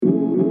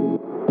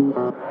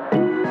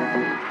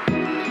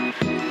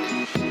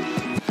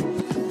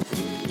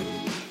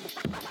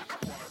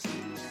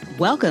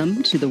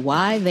Welcome to the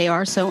Why They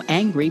Are So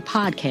Angry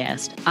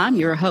podcast. I'm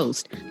your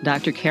host,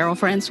 Dr. Carol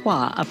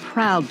Francois, a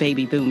proud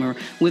baby boomer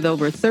with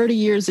over 30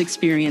 years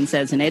experience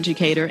as an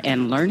educator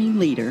and learning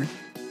leader.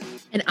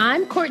 And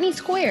I'm Courtney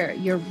Square,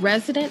 your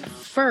resident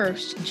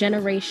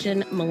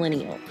first-generation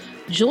millennial.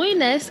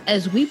 Join us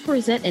as we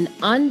present an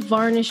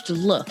unvarnished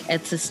look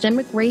at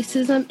systemic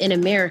racism in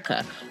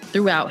America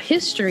throughout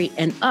history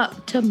and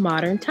up to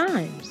modern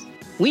times.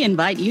 We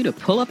invite you to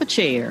pull up a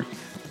chair,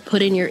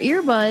 put in your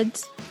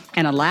earbuds,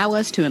 and allow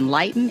us to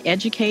enlighten,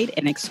 educate,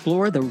 and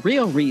explore the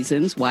real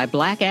reasons why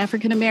Black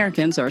African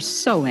Americans are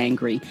so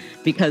angry.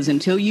 Because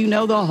until you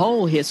know the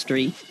whole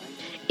history,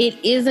 it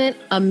isn't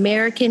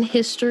American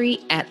history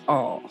at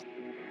all.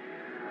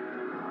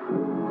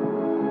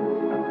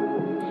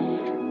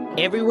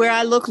 Everywhere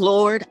I look,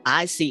 Lord,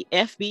 I see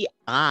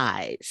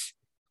FBI's.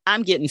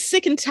 I'm getting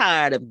sick and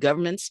tired of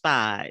government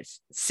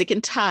spies. Sick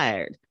and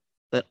tired,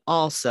 but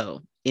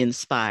also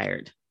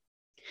inspired.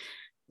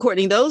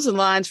 Courtney, those are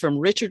lines from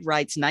Richard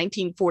Wright's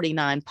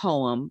 1949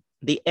 poem,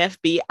 The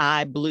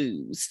FBI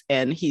Blues.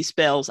 And he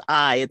spells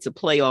I, it's a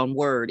play on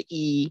word,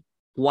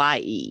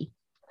 E-Y-E.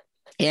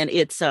 And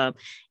it's a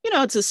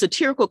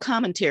satirical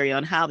commentary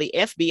on how the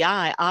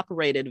FBI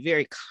operated a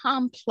very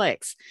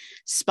complex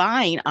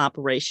spying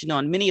operation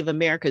on many of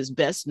America's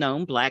best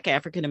known Black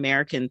African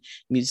American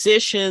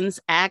musicians,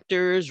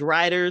 actors,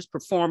 writers,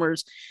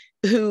 performers,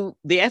 who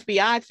the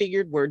FBI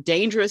figured were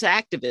dangerous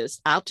activists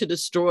out to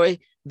destroy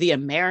the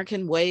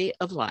American way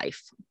of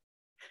life.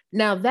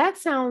 Now that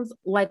sounds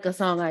like a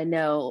song I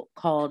know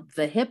called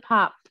The Hip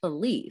Hop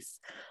Police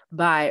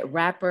by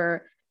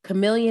rapper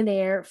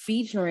Chamillionaire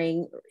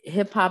featuring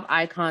hip hop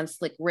icon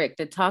Slick Rick,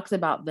 that talks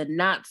about the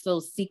not so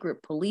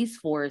secret police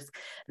force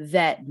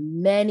that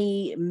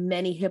many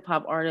hip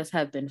hop artists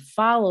have been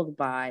followed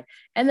by.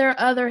 And there are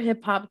other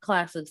hip hop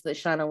classics that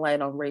shine a light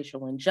on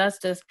racial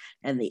injustice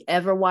and the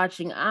ever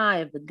watching eye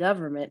of the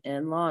government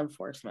and law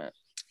enforcement.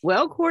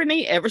 Well,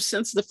 Courtney, ever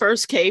since the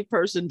first cave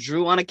person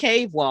drew on a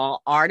cave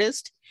wall,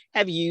 artists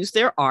have used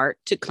their art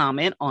to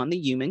comment on the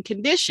human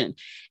condition.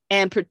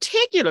 And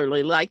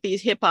particularly like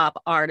these hip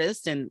hop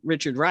artists and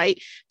Richard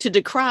Wright, to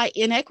decry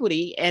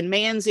inequity and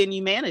man's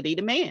inhumanity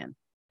to man.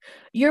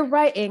 You're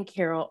right, Aunt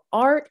Carol.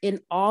 Art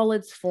in all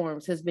its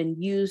forms has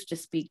been used to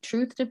speak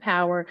truth to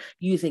power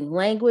using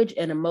language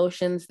and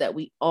emotions that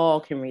we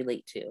all can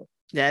relate to.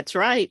 That's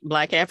right.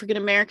 Black African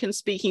Americans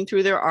speaking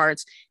through their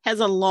arts has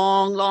a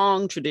long,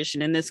 long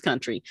tradition in this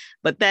country,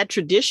 but that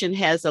tradition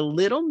has a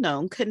little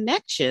known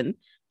connection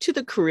to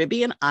the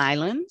Caribbean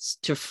islands,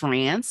 to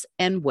France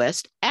and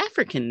West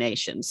African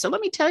nations. So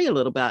let me tell you a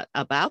little bit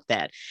about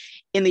that.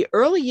 In the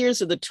early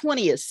years of the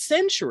 20th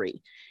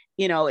century,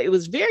 it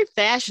was very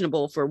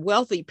fashionable for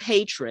wealthy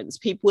patrons,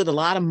 people with a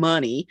lot of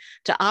money,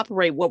 to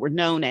operate what were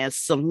known as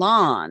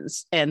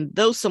salons. And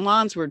those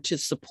salons were to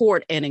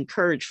support and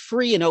encourage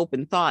free and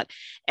open thought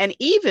and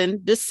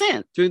even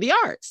dissent through the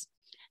arts.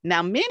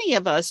 Now, many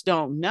of us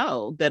don't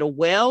know that a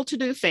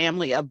well-to-do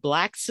family of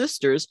Black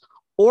sisters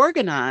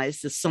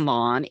organized the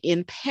salon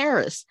in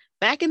Paris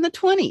back in the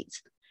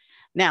 1920s.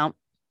 Now,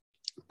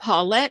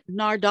 Paulette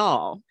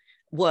Nardal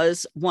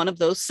was one of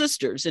those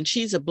sisters, and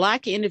she's a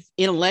Black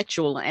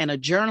intellectual and a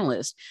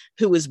journalist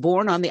who was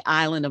born on the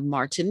island of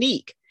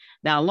Martinique.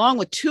 Now, along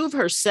with two of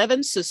her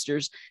 7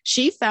 sisters,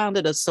 she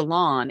founded a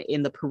salon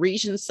in the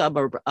Parisian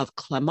suburb of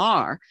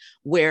Clamart,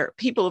 where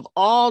people of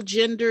all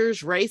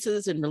genders,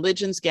 races, and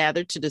religions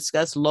gathered to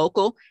discuss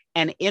local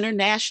and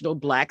international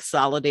Black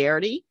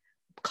solidarity,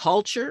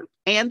 culture,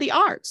 and the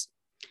arts.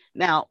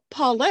 Now,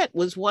 Paulette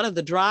was one of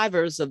the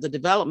drivers of the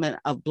development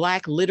of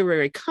Black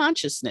literary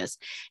consciousness,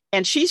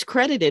 and she's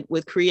credited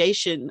with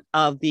creation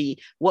of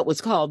what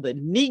was called the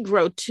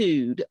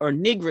Negritude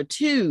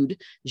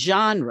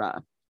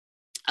genre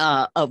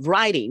of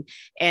writing.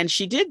 And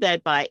she did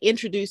that by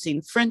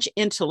introducing French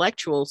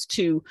intellectuals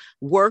to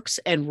works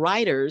and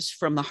writers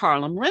from the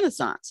Harlem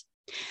Renaissance.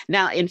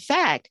 Now, in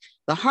fact,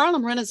 the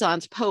Harlem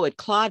Renaissance poet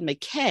Claude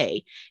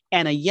McKay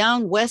and a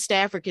young West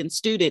African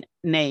student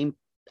named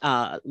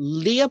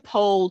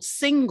Leopold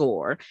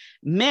Senghor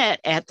met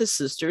at the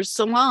sisters'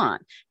 salon.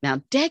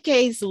 Now,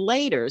 decades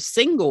later,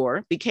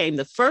 Senghor became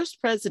the first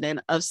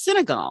president of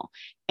Senegal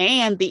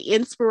and the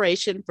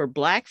inspiration for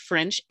Black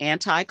French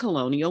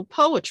anti-colonial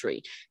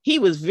poetry. He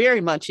was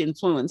very much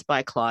influenced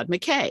by Claude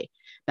McKay.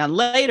 Now,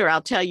 later,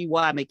 I'll tell you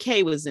why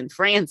McKay was in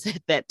France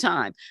at that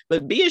time,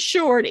 but be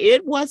assured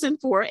it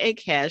wasn't for a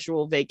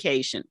casual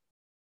vacation.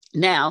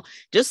 Now,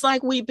 just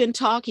like we've been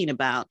talking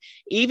about,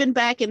 even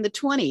back in the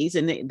 1920s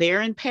and there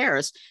in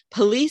Paris,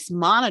 police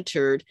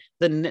monitored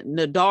the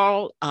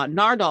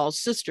Nardal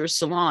Sisters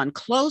Salon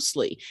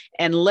closely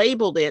and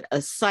labeled it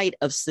a site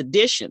of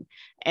sedition.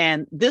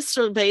 And this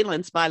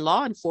surveillance by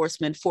law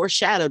enforcement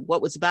foreshadowed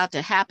what was about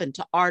to happen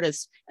to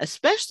artists,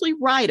 especially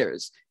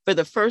writers, for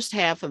the first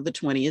half of the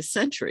 20th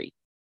century.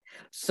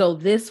 So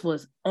this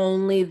was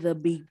only the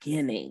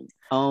beginning.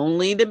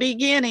 Only the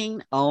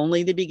beginning.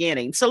 Only the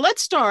beginning. So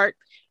let's start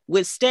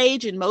with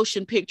stage and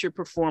motion picture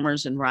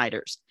performers and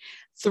writers.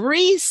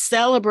 3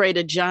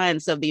 celebrated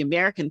giants of the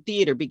American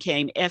theater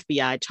became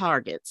FBI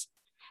targets.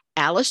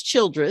 Alice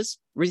Childress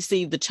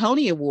received the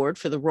Tony Award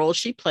for the role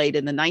she played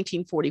in the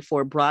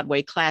 1944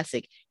 Broadway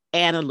classic,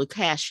 Anna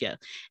Lucasia.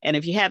 And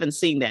if you haven't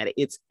seen that,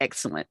 it's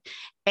excellent.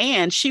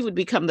 And she would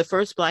become the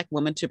first Black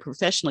woman to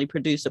professionally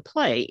produce a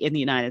play in the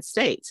United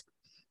States.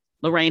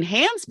 Lorraine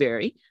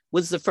Hansberry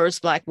was the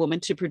first Black woman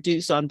to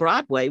produce on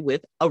Broadway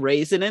with A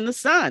Raisin in the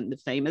Sun, the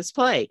famous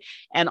play,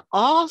 and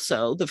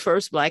also the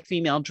first Black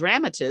female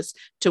dramatist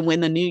to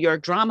win the New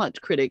York Drama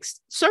Critics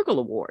Circle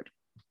Award.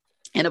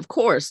 And of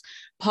course,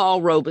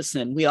 Paul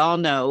Robeson, we all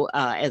know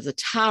as a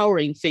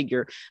towering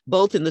figure,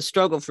 both in the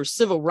struggle for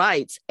civil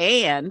rights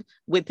and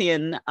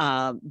within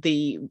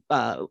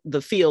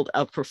the field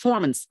of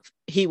performance.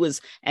 He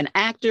was an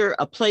actor,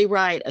 a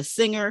playwright, a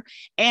singer,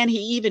 and he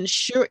even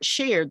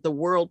shared the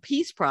World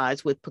Peace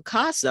Prize with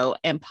Picasso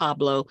and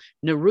Pablo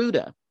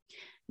Neruda.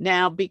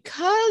 Now,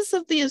 because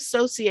of the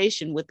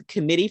association with the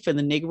Committee for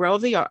the Negro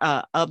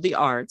of the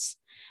Arts,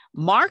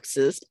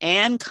 Marxist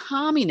and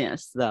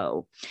communist,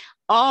 though,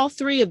 all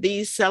 3 of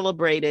these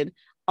celebrated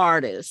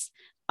artists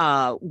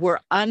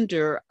were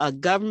under a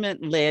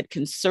government-led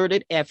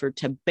concerted effort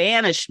to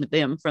banish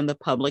them from the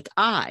public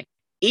eye.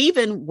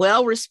 Even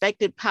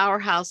well-respected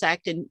powerhouse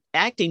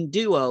acting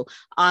duo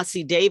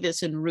Ossie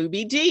Davis and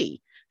Ruby Dee,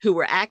 who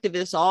were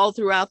activists all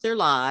throughout their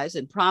lives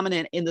and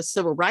prominent in the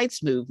civil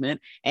rights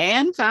movement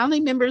and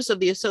founding members of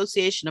the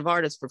Association of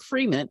Artists for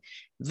Freedom,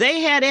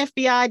 they had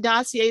FBI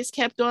dossiers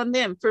kept on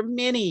them for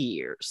many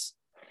years.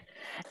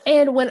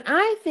 And when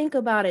I think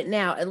about it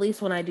now, at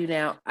least when I do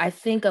now, I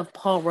think of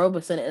Paul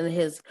Robeson and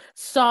his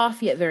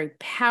soft yet very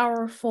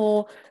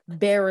powerful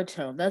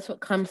baritone. That's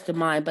what comes to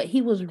mind. But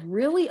he was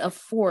really a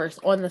force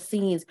on the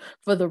scenes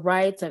for the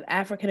rights of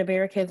African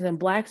Americans and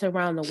Blacks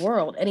around the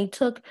world. And he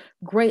took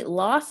great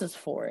losses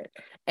for it.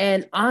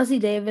 And Ossie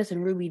Davis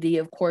and Ruby Dee,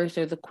 of course,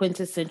 are the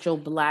quintessential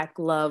Black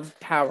love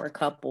power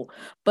couple.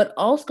 But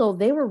also,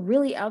 they were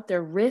really out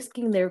there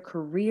risking their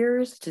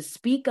careers to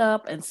speak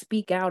up and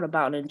speak out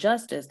about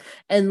injustice.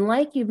 And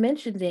like you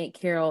mentioned, Aunt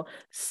Carol,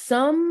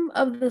 some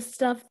of the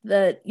stuff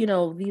that,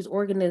 these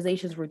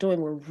organizations were doing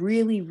were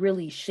really,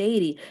 really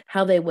shady,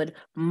 how they would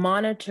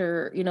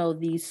monitor,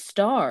 these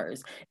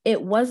stars.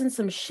 It wasn't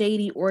some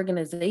shady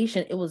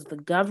organization. It was the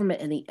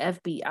government and the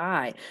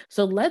FBI.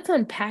 So let's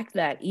unpack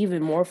that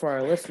even more for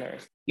our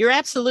listeners. You're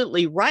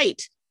absolutely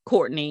right,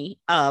 Courtney.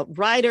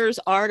 Writers,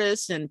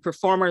 artists, and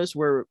performers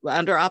were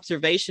under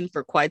observation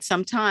for quite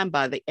some time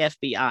by the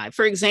FBI.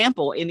 For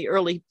example, in the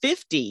early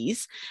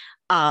 50s,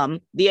 the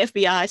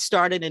FBI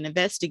started an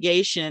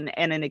investigation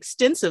and an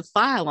extensive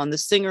file on the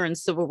singer and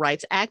civil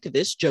rights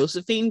activist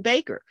Josephine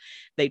Baker.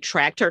 They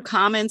tracked her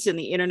comments in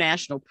the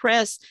international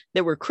press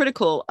that were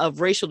critical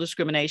of racial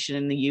discrimination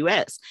in the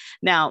U.S.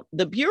 Now,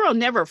 the Bureau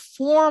never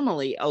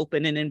formally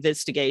opened an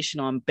investigation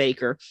on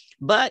Baker,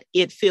 but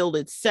it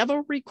fielded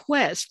several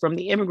requests from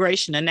the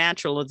Immigration and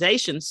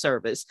Naturalization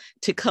Service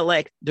to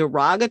collect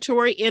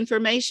derogatory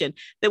information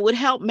that would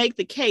help make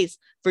the case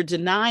for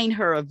denying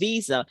her a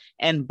visa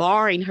and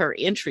barring her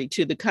entry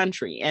to the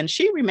country. And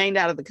she remained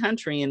out of the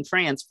country in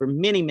France for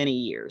many, many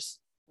years.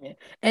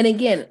 And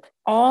again,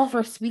 all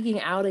for speaking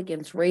out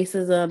against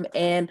racism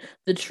and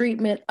the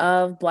treatment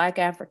of Black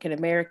African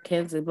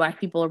Americans and Black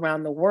people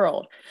around the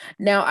world.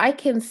 Now, I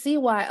can see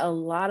why a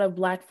lot of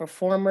Black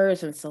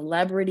performers and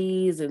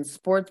celebrities and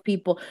sports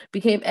people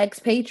became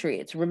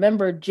expatriates.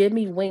 Remember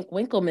Jimmy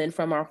Winkleman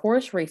from our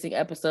horse racing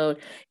episode?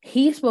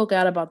 He spoke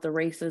out about the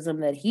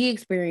racism that he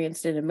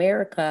experienced in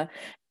America,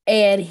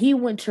 and he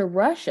went to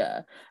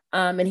Russia.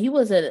 And he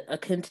was a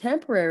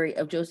contemporary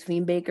of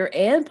Josephine Baker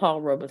and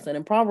Paul Robeson.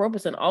 And Paul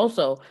Robeson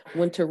also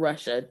went to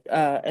Russia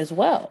as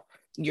well.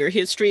 Your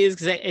history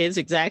is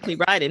exactly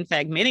right. In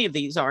fact, many of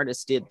these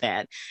artists did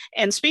that.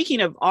 And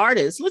speaking of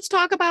artists, let's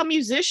talk about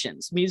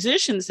musicians.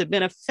 Musicians have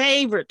been a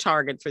favorite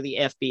target for the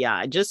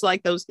FBI, just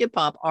like those hip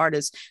hop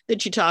artists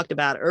that you talked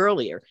about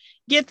earlier.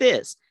 Get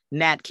this: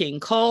 Nat King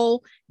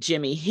Cole,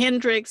 Jimi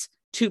Hendrix,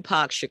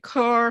 Tupac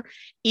Shakur,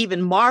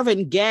 even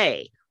Marvin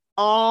Gaye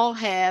all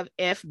have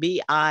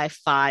FBI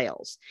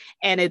files.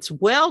 And it's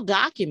well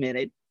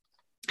documented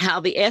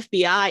how the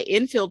FBI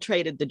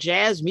infiltrated the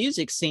jazz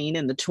music scene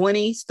in the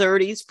 20s,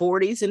 30s,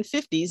 40s, and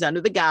 50s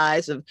under the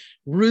guise of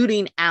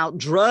rooting out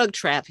drug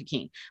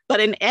trafficking. But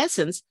in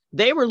essence,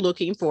 they were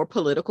looking for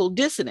political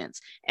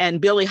dissidents.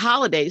 And Billie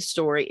Holiday's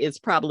story is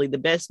probably the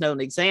best known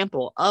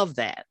example of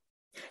that.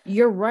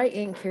 You're right,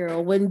 Aunt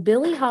Carol. When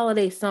Billie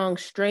Holiday's song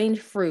Strange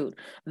Fruit,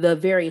 the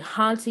very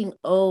haunting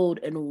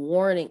ode and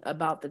warning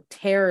about the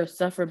terror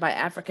suffered by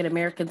African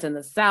Americans in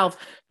the South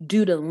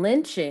due to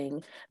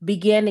lynching,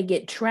 began to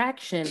get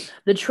traction,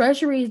 the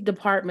Treasury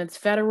Department's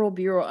Federal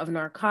Bureau of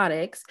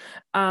Narcotics,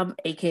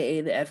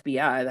 aka the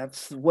FBI,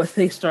 that's what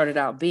they started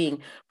out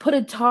being, put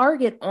a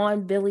target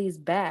on Billie's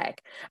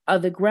back.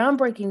 The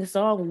groundbreaking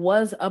song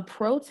was a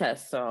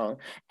protest song,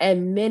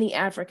 and many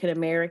African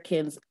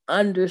Americans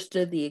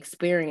understood the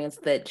experience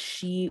that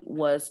she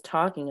was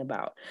talking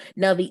about.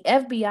 Now, the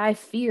FBI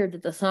feared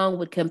that the song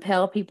would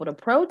compel people to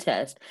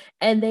protest,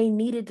 and they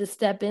needed to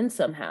step in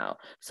somehow.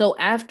 So,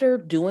 after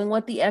doing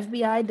what the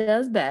FBI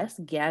does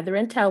best, gather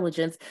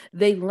intelligence,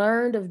 they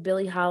learned of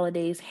Billie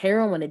Holiday's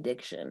heroin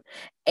addiction.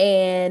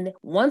 And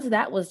once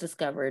that was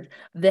discovered,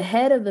 the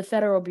head of the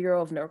Federal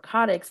Bureau of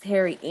Narcotics,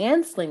 Harry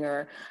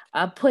Anslinger,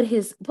 put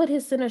his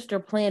sinister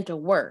plan to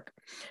work.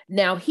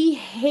 Now, he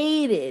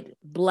hated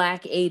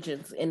Black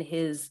agents in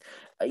his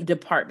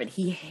department.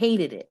 He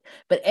hated it.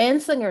 But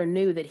Anslinger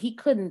knew that he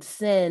couldn't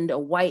send a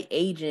white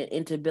agent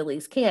into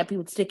Billie's camp. He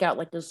would stick out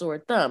like a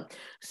sore thumb.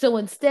 So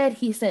instead,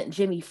 he sent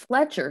Jimmy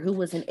Fletcher, who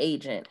was an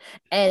agent.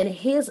 And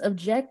his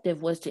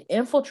objective was to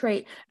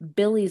infiltrate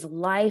Billie's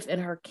life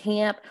and her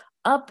camp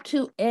up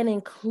to and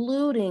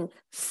including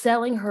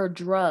selling her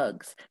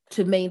drugs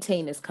to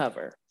maintain his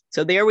cover.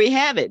 So there we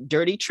have it,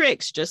 dirty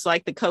tricks, just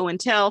like the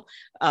COINTEL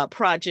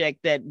project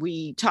that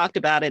we talked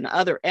about in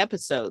other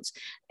episodes.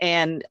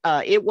 And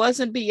it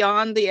wasn't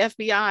beyond the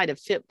FBI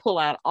to pull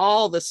out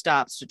all the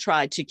stops to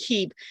try to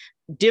keep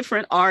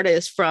different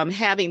artists from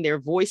having their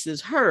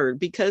voices heard,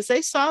 because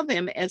they saw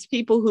them as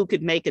people who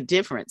could make a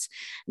difference.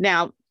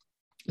 Now,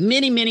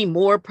 many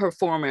more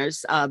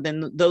performers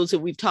than those that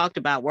we've talked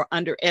about were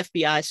under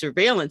FBI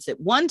surveillance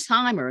at one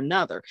time or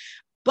another.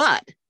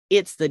 But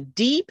it's the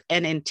deep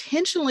and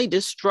intentionally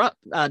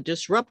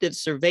disruptive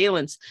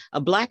surveillance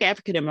of Black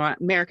African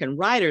American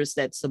writers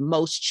that's the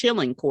most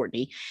chilling,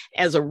 Courtney.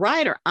 As a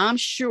writer, I'm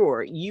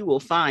sure you will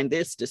find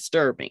this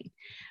disturbing.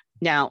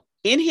 Now,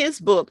 in his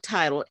book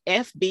titled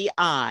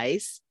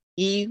FBI's,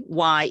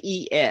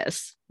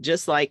 EYES,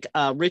 just like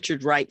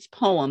Richard Wright's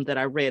poem that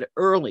I read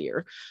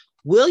earlier,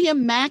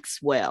 William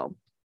Maxwell,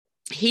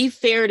 he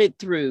ferreted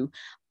through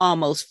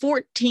almost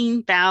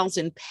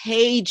 14,000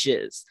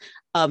 pages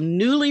of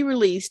newly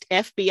released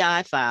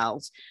FBI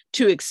files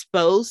to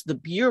expose the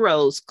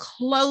Bureau's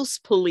close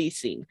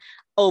policing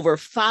over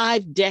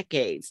 5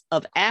 decades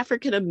of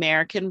African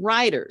American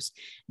writers.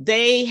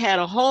 They had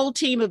a whole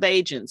team of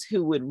agents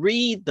who would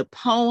read the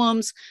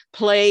poems,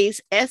 plays,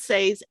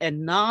 essays,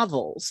 and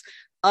novels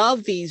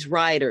of these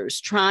writers,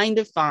 trying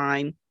to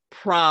find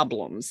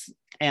problems.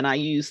 And I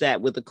use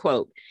that with a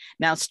quote.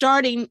 Now,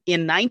 starting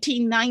in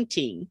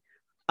 1919,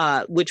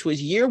 which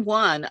was year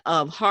one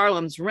of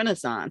Harlem's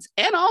Renaissance,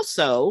 and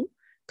also,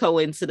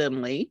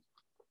 coincidentally,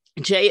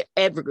 J.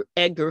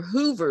 Edgar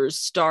Hoover's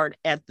start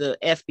at the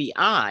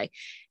FBI,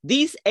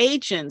 these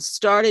agents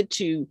started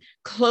to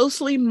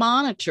closely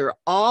monitor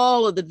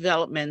all of the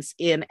developments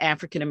in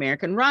African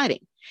American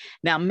writing.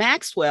 Now,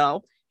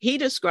 Maxwell, he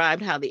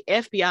described how the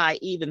FBI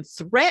even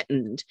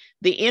threatened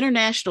the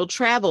international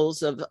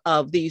travels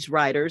of these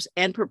writers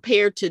and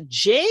prepared to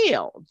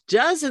jail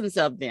dozens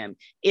of them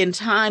in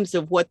times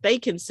of what they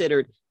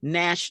considered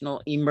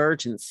national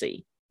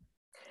emergency.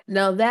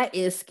 Now, that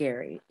is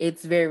scary.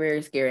 It's very,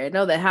 very scary. I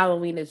know that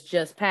Halloween is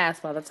just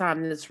passed by the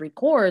time this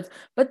records,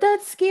 but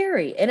that's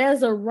scary. And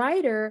as a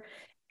writer,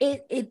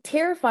 it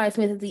terrifies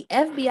me that the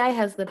FBI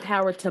has the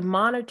power to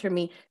monitor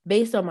me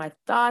based on my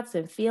thoughts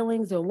and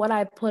feelings and what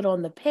I put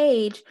on the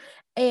page.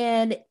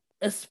 And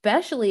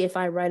especially if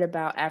I write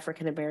about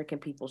African American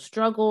people's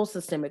struggles,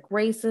 systemic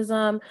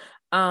racism.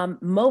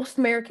 Most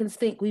Americans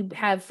think we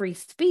have free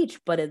speech,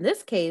 but in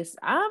this case,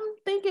 I'm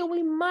thinking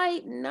we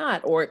might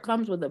not, or it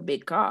comes with a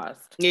big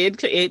cost.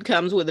 It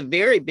comes with a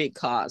very big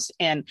cost.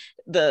 And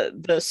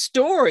the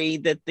story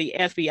that the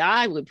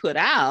FBI would put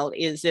out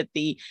is that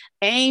the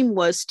aim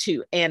was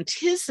to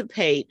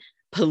anticipate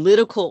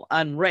political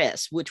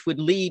unrest, which would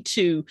lead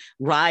to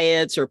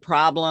riots or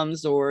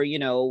problems or,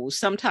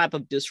 some type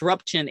of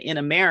disruption in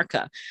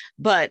America.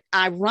 But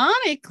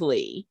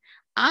ironically,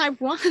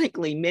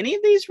 many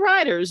of these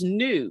writers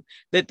knew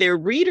that their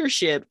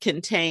readership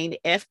contained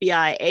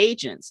FBI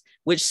agents,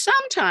 which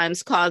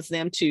sometimes caused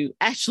them to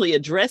actually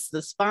address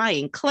the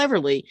spying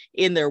cleverly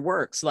in their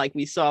works, like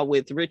we saw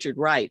with Richard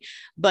Wright.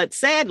 But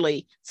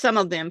sadly, some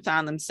of them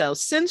found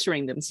themselves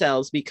censoring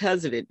themselves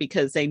because of it,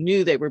 because they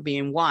knew they were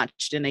being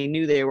watched and they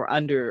knew they were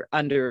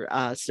under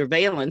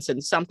surveillance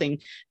and something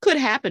could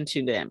happen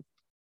to them.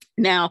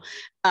 Now,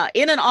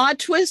 in an odd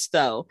twist,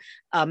 though,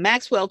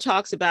 Maxwell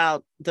talks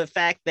about the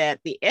fact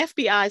that the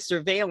FBI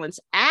surveillance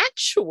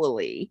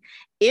actually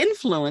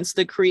influenced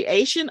the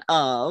creation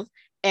of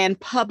and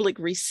public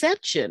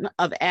reception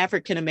of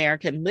African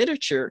American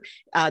literature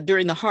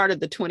during the heart of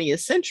the 20th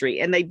century.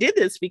 And they did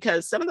this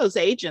because some of those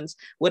agents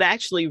would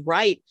actually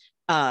write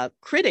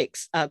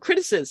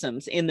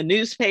criticisms in the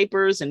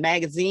newspapers and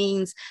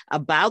magazines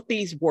about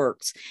these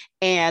works.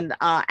 And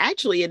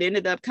actually, it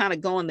ended up kind of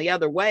going the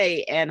other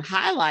way and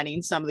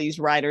highlighting some of these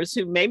writers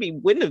who maybe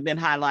wouldn't have been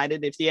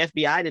highlighted if the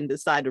FBI didn't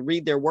decide to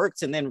read their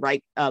works and then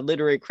write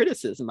literary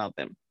criticism of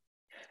them.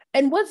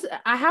 And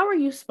how are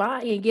you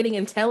spying and getting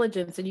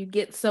intelligence and you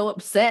get so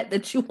upset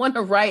that you want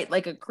to write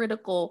like a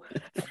critical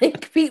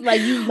think piece?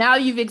 Like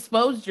you've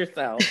exposed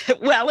yourself.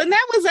 Well, and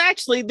that was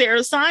actually their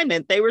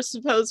assignment. They were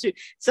supposed to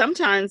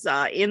sometimes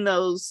in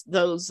those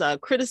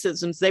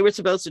criticisms, they were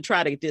supposed to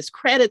try to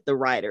discredit the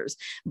writers.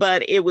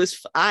 But it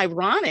was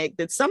ironic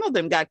that some of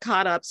them got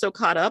caught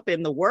up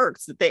in the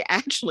works that they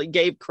actually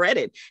gave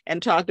credit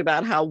and talked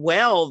about how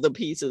well the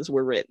pieces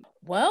were written.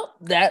 Well,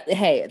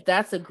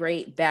 that's a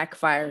great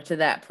backfire to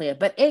that plan.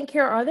 But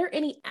Kara, are there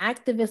any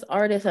activist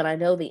artists, and I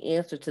know the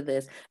answer to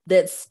this,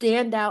 that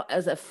stand out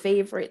as a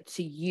favorite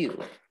to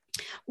you?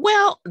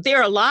 Well, there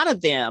are a lot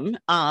of them,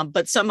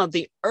 but some of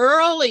the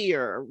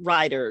earlier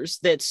writers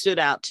that stood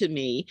out to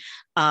me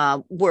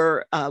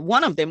were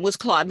one of them was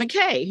Claude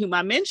McKay, whom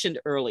I mentioned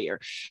earlier.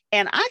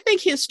 And I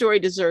think his story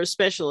deserves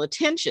special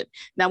attention.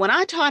 Now, when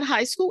I taught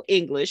high school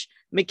English,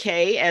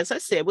 McKay, as I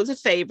said, was a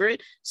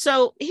favorite.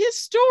 So his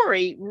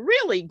story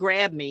really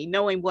grabbed me,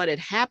 knowing what had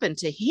happened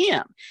to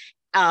him.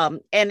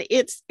 And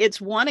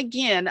it's one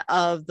again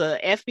of the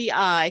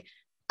FBI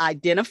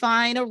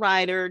identifying a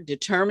writer,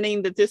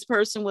 determining that this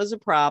person was a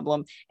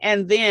problem,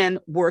 and then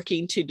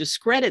working to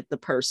discredit the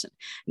person.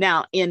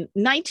 Now, in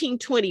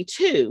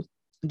 1922,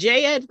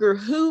 J. Edgar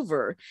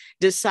Hoover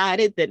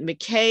decided that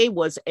McKay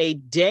was a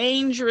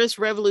dangerous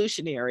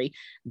revolutionary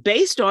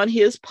based on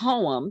his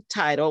poem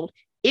titled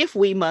If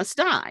We Must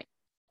Die.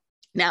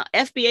 Now,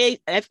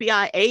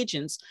 FBI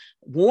agents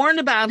warned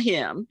about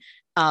him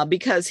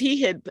because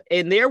he had,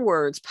 in their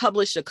words,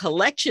 published a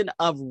collection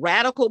of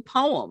radical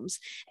poems,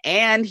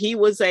 and he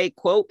was a,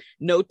 quote,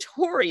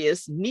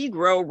 notorious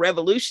Negro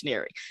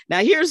revolutionary.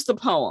 Now, here's the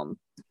poem.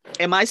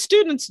 And my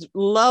students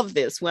love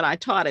this when I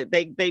taught it.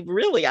 They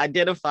really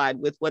identified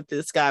with what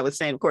this guy was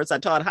saying. Of course, I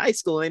taught high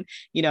school, and,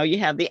 you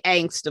have the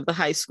angst of the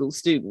high school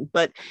student.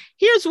 But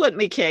here's what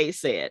McKay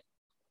said.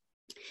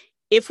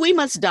 If we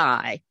must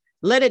die,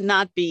 let it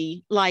not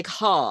be like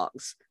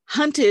hogs,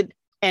 hunted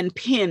and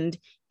pinned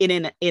in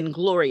an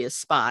inglorious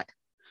spot,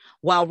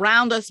 while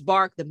round us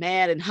bark the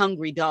mad and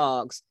hungry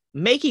dogs,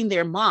 making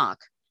their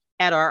mock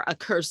at our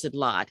accursed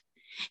lot.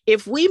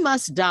 If we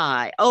must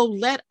die, oh,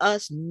 let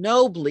us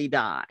nobly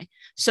die,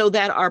 so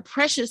that our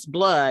precious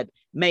blood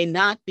may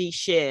not be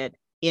shed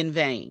in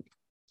vain.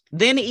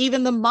 Then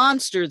even the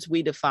monsters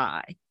we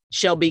defy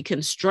shall be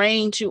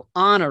constrained to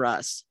honor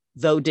us,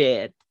 though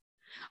dead.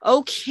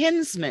 O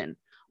kinsmen,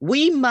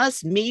 we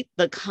must meet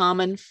the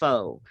common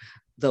foe,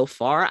 though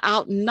far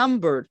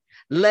outnumbered.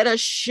 Let us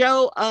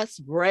show us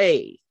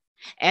brave,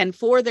 and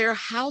for their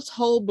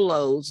household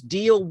blows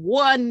deal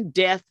one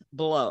death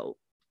blow.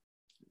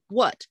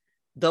 What,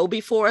 though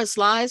before us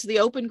lies the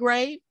open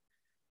grave?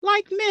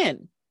 Like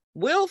men,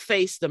 we'll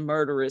face the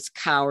murderous,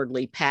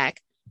 cowardly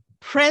pack,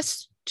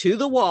 pressed to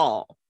the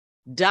wall,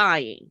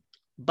 dying,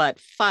 but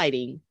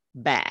fighting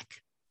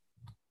back.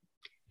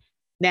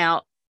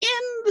 Now,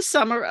 in the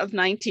summer of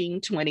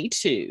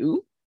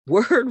 1922,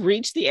 word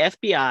reached the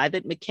FBI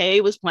that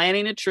McKay was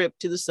planning a trip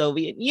to the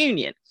Soviet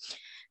Union.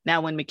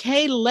 Now, when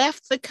McKay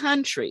left the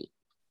country,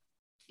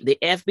 the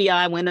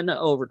FBI went into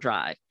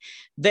overdrive.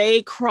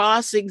 They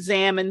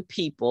cross-examined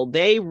people.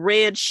 They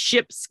read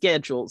ship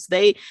schedules.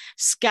 They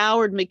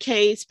scoured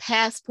McKay's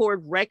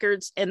passport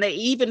records, and they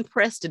even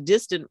pressed a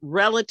distant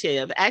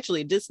relative,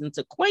 actually a distant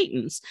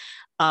acquaintance,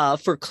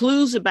 for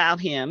clues about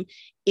him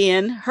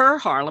in her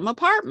Harlem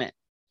apartment.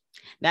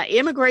 Now,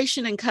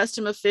 immigration and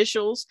custom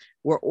officials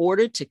were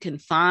ordered to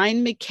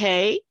confine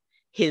McKay,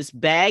 his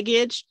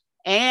baggage,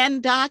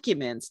 and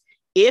documents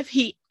if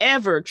he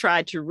ever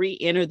tried to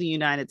re-enter the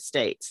United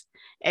States.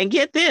 And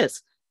get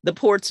this, the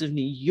ports of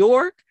New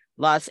York,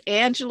 Los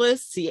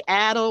Angeles,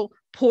 Seattle,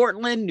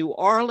 Portland, New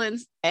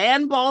Orleans,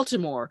 and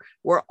Baltimore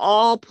were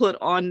all put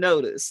on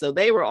notice. So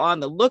they were on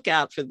the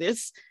lookout for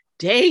this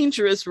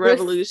dangerous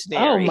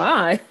revolutionary. Oh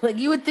my, like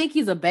you would think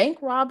he's a bank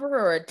robber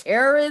or a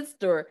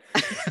terrorist or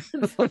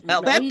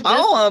well, that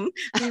poem.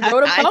 He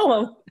wrote a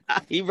poem.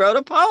 He wrote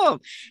a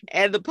poem,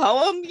 and the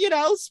poem,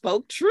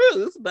 spoke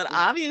truth, but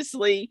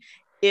obviously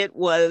it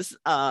was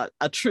a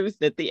truth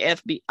that the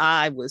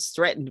FBI was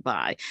threatened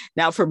by.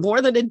 Now, for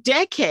more than a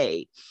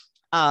decade,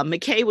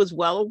 McKay was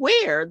well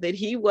aware that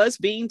he was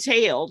being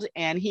tailed,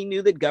 and he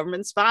knew that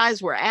government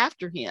spies were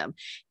after him.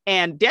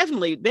 And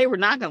definitely, they were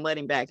not going to let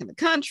him back in the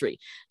country.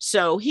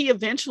 So he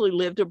eventually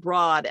lived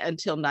abroad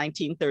until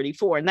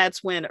 1934. And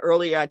that's when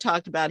earlier I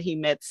talked about he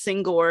met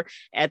Senghor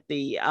at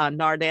the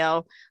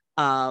Nardal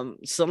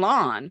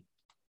Salon.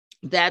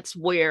 That's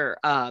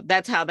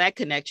how that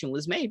connection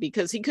was made,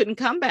 because he couldn't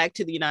come back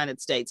to the United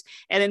States.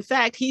 And in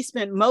fact, he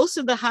spent most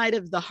of the height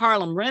of the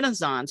Harlem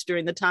Renaissance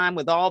during the time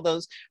with all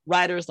those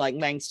writers like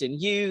Langston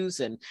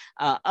Hughes and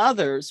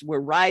others were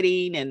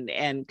writing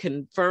and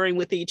conferring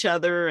with each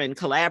other and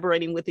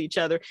collaborating with each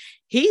other.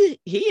 He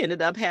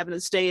ended up having to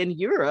stay in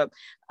Europe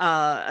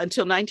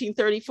until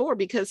 1934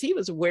 because he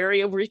was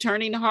wary of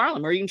returning to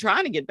Harlem or even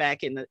trying to get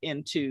back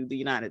into the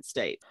United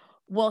States.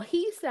 Well,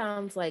 he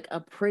sounds like a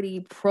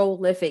pretty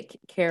prolific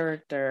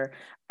character.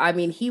 I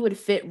mean, he would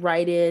fit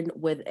right in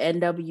with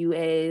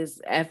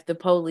NWA's F the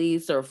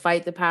Police or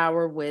Fight the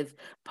Power with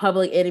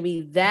Public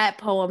Enemy. That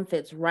poem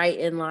fits right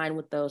in line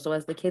with those. So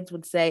as the kids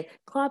would say,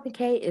 Claude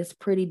McKay is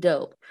pretty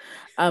dope.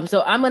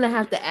 So I'm going to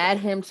have to add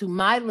him to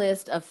my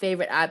list of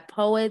favorite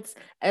poets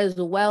as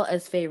well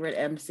as favorite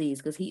MCs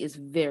because he is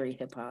very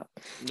hip hop.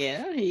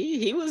 Yeah,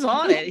 he was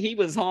on it. He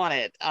was on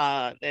it.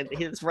 And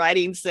his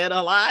writing said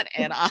a lot,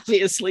 and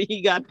obviously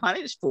he got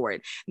punished for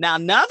it. Now,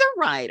 another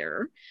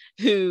writer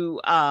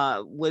who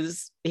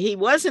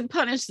wasn't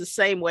punished the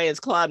same way as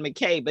Claude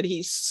McKay, but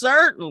he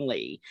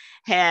certainly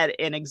had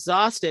an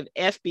exhaustive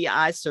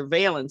FBI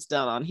surveillance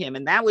done on him,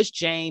 and that was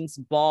James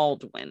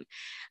Baldwin.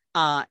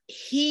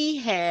 He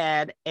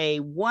had a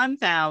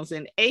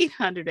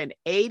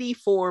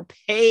 1,884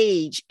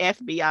 page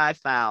FBI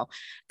file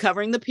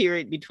covering the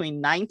period between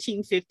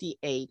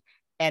 1958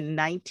 and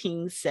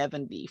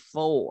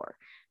 1974.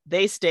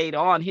 They stayed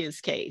on his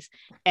case,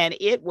 and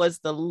it was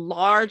the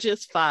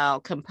largest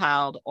file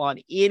compiled on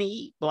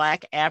any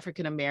Black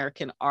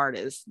African-American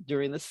artist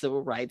during the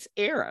Civil Rights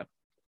era.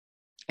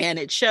 And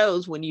it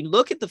shows when you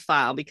look at the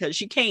file,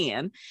 because you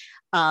can,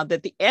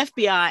 that the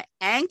FBI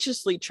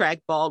anxiously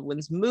tracked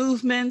Baldwin's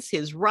movements,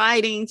 his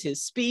writings,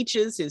 his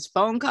speeches, his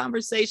phone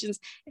conversations,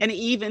 and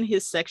even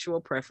his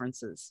sexual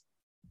preferences.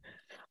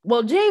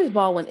 Well, James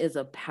Baldwin is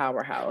a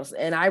powerhouse,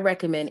 and I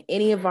recommend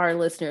any of our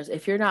listeners,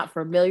 if you're not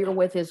familiar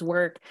with his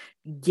work,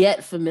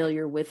 get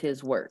familiar with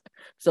his work.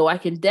 So I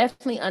can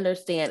definitely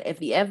understand if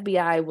the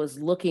FBI was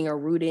looking or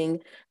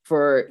rooting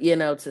for,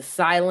 to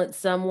silence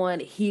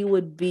someone, he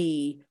would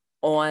be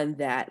on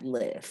that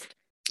list.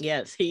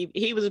 Yes,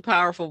 he was a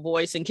powerful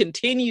voice and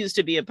continues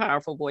to be a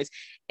powerful voice.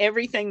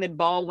 Everything that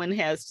Baldwin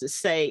has to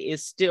say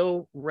is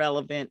still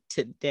relevant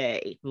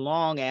today,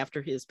 long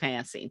after his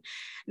passing.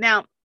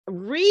 Now,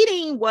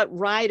 reading what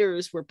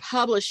writers were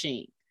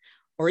publishing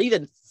or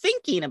even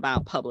thinking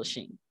about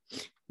publishing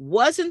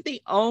wasn't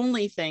the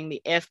only thing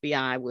the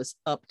FBI was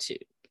up to.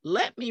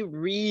 Let me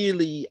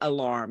really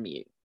alarm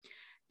you.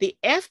 The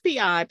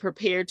FBI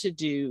prepared to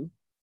do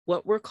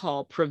what were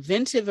called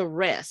preventive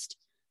arrest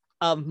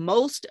of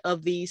most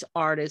of these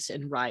artists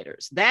and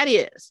writers. That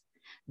is,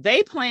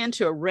 they planned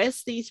to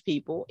arrest these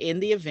people in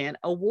the event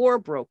a war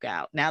broke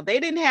out. Now, they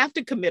didn't have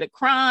to commit a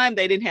crime.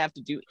 They didn't have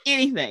to do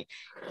anything.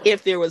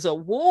 If there was a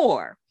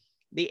war,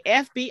 the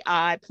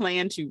FBI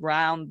planned to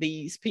round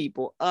these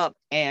people up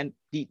and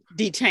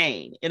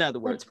detain. In other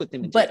words, put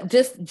them in jail. But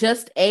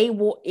just a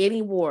war,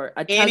 any war,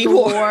 any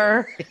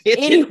war.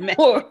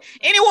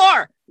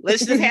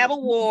 Let's just have a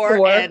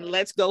war and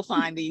let's go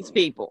find these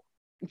people.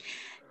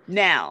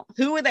 Now,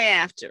 who were they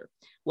after?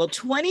 Well,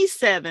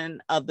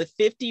 27 of the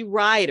 50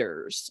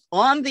 writers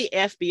on the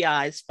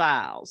FBI's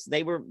files,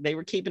 they were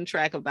keeping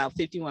track of about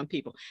 51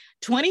 people.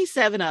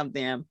 27 of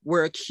them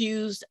were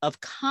accused of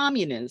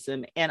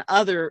communism and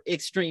other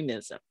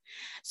extremism.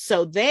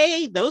 So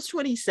those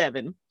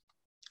 27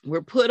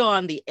 were put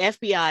on the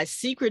FBI's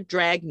secret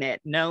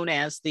dragnet known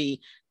as the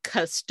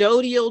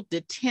Custodial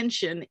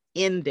Detention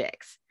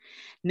Index.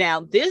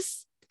 Now,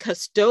 this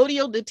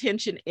Custodial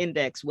Detention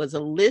Index was a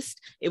list.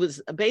 It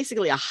was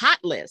basically a hot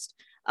list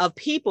of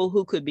people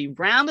who could be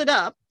rounded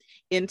up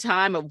in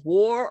time of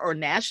war or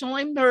national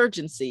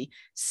emergency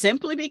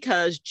simply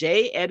because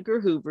J. Edgar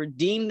Hoover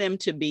deemed them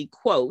to be,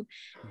 quote,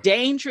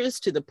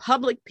 dangerous to the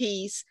public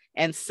peace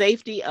and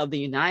safety of the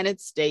United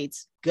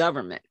States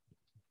government.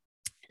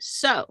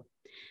 So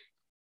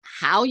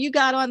how you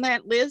got on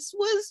that list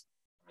was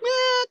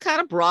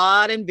kind of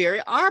broad and very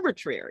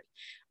arbitrary.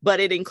 But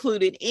it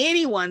included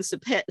anyone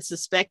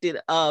suspected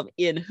of,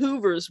 in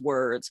Hoover's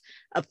words,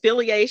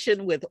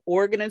 affiliation with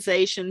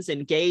organizations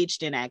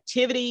engaged in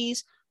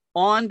activities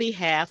on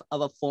behalf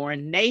of a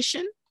foreign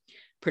nation,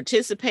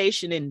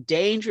 participation in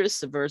dangerous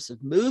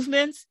subversive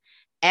movements,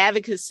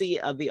 advocacy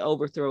of the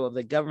overthrow of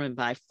the government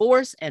by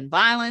force and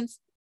violence,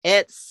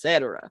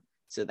 etc.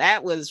 So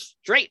that was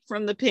straight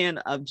from the pen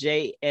of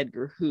J.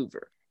 Edgar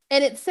Hoover.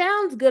 And it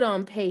sounds good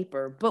on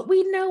paper, but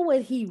we know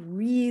what he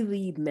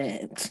really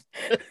meant.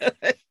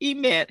 He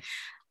meant,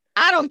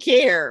 I don't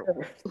care.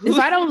 If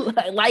I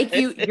don't like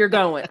you, you're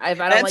going. If I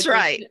don't That's like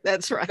right.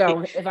 That's right.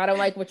 If I don't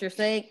like what you're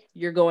saying,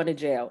 you're going to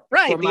jail.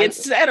 Right. The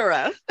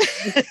etc.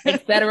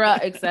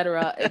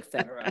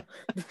 etc.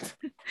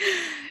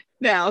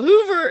 Now,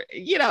 Hoover,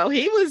 he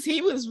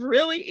was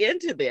really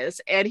into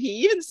this. And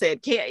he even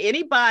said, can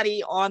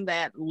anybody on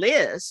that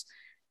list,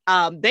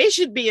 they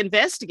should be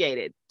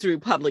investigated through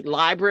public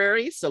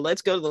libraries. So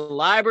let's go to the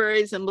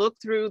libraries and look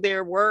through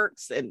their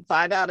works and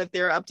find out if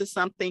they're up to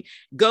something.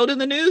 Go to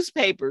the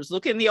newspapers,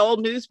 look in the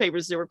old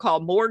newspapers. They were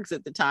called morgues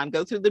at the time.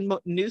 Go through the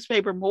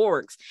newspaper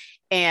morgues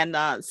and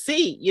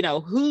see,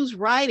 who's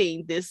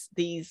writing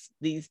these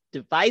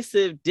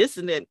divisive,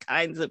 dissonant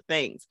kinds of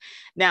things.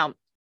 Now,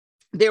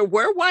 there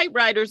were white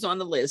writers on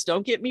the list.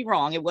 Don't get me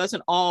wrong. It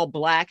wasn't all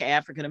Black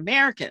African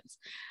Americans,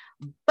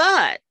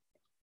 but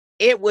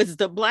it was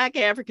the Black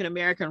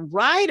African-American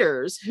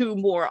writers who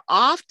more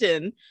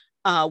often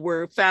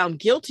were found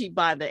guilty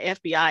by the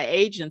FBI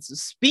agents of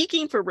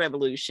speaking for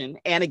revolution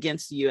and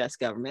against the U.S.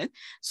 government.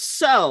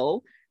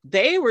 So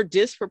they were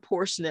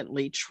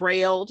disproportionately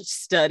trailed,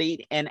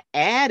 studied, and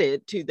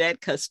added to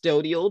that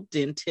custodial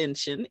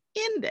detention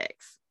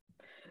index.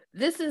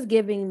 This is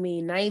giving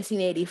me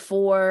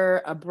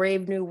 1984, A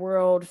Brave New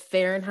World,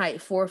 Fahrenheit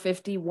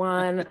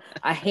 451,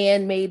 A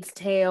Handmaid's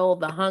Tale,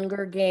 The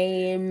Hunger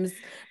Games,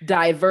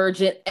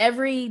 Divergent,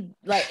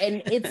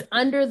 and it's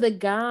under the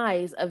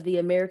guise of the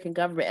American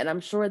government. And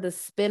I'm sure the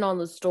spin on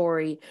the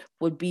story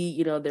would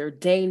be, they're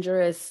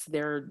dangerous,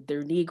 they're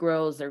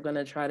Negroes, they're going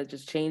to try to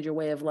just change your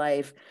way of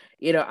life.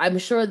 I'm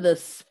sure the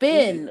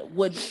spin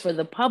for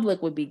the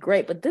public would be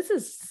great, but this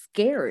is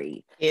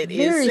scary. It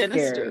is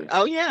sinister. Scary.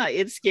 Oh yeah,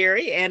 it's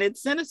scary and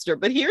it's sinister.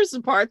 But here's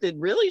the part that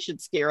really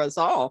should scare us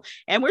all.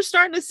 And we're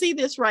starting to see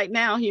this right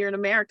now here in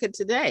America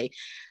today.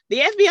 The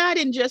FBI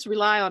didn't just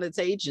rely on its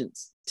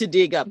agents to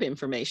dig up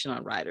information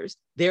on writers.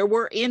 There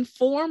were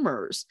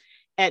informers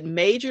at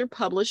major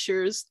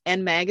publishers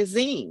and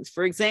magazines.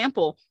 For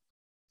example,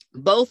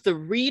 both the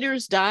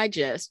Reader's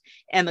Digest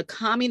and the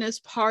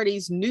Communist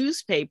Party's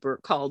newspaper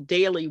called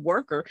Daily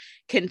Worker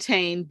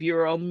contained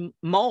bureau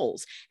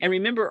moles. And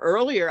remember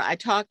earlier, I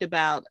talked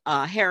about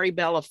Harry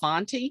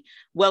Belafonte.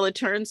 Well, it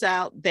turns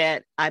out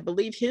that I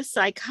believe his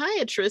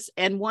psychiatrist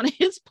and one of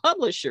his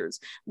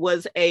publishers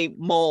was a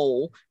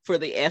mole for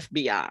the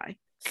FBI.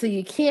 So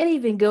you can't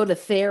even go to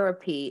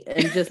therapy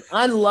and just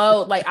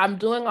unload. Like, I'm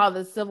doing all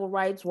the civil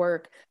rights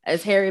work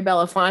as Harry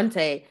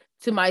Belafonte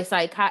to my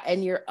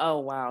and oh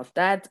wow,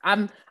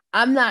 I'm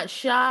not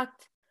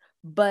shocked,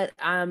 but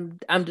I'm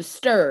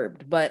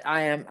disturbed, but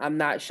I'm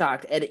not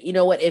shocked. And you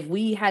know what, if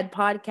we had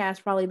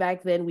podcasts probably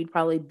back then, we'd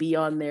probably be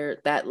on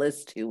that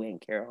list too,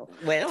 Aunt Carol.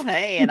 Well,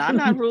 hey, and I'm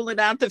not ruling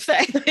out the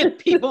fact that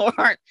people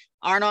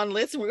aren't on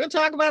lists. We're going to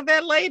talk about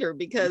that later,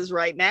 because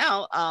right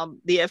now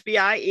the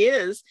FBI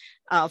is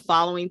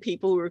following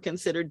people who are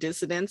considered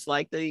dissidents,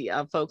 like the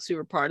folks who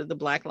are part of the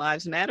Black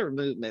Lives Matter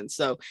movement.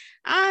 So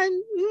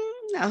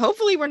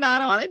hopefully we're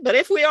not on it, but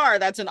if we are,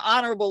 that's an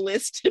honorable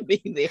list to be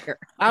there.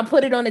 I'll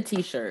put it on a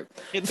t-shirt.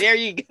 There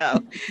you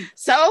go.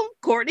 So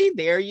Courtney,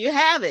 there you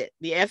have it.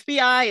 The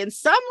FBI, in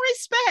some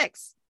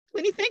respects,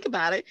 when you think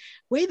about it,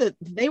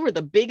 they were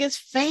the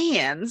biggest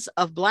fans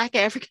of Black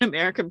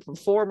African-American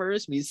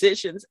performers,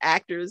 musicians,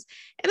 actors,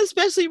 and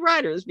especially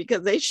writers,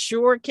 because they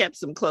sure kept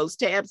some close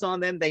tabs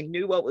on them. They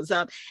knew what was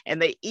up, and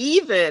they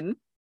even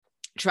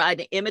tried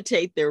to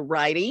imitate their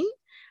writing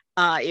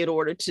in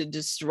order to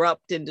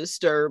disrupt and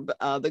disturb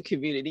the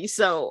community.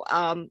 So,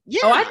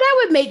 yeah. Oh,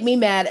 that would make me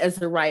mad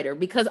as a writer,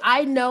 because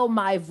I know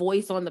my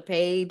voice on the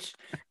page.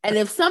 And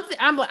if something,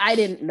 I'm like, I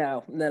didn't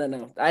know.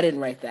 No. I didn't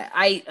write that.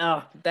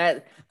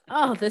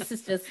 This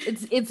is just,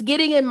 it's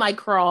getting in my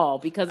crawl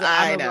because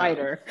I'm a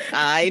writer.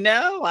 I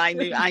know.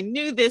 I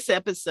knew this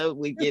episode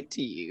would get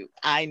to you.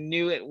 I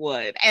knew it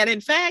would. And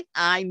in fact,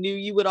 I knew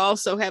you would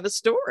also have a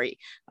story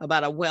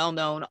about a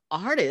well-known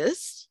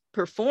artist,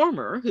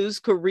 performer, whose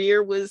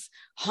career was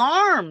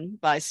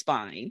harmed by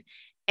spying,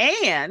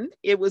 and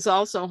it was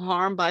also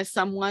harmed by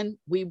someone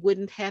we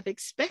wouldn't have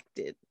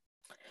expected.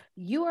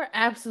 You are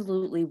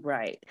absolutely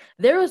right.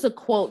 There was a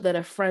quote that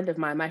a friend of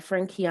mine, my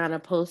friend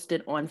Kiana,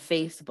 posted on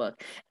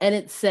Facebook, and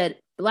it said,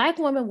 Black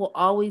women will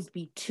always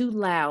be too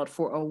loud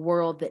for a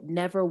world that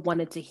never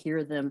wanted to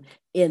hear them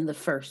in the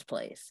first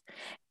place.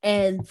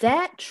 And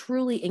that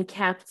truly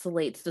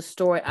encapsulates the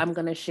story I'm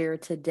going to share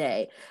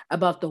today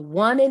about the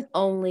one and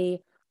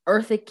only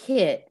Eartha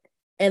Kitt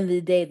and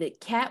the day that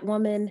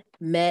Catwoman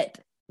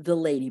met the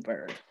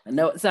Ladybird. I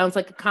know it sounds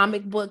like a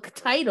comic book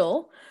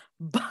title,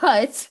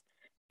 but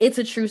it's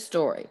a true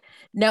story.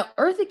 Now,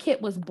 Eartha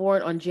Kitt was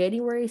born on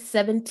January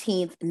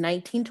 17th,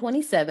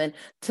 1927,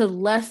 to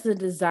less than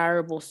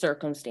desirable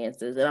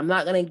circumstances. And I'm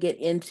not going to get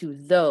into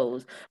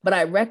those, but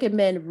I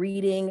recommend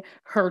reading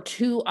her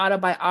two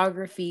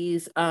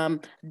autobiographies,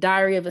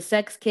 Diary of a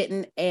Sex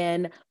Kitten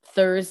and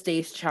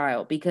Thursday's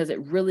Child, because it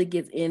really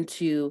gets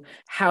into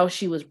how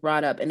she was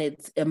brought up. And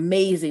it's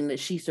amazing that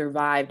she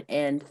survived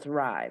and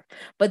thrived.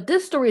 But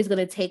this story is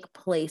going to take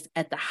place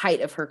at the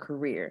height of her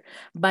career.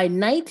 By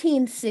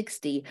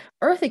 1960,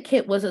 Eartha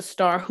Kitt was a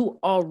star who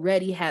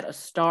already had a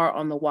star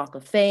on the Walk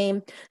of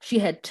Fame. She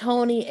had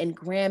Tony and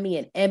Grammy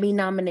and Emmy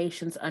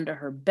nominations under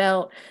her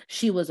belt.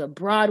 She was a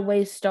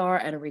Broadway star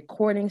and a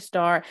recording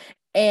star.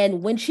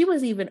 And when she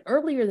was even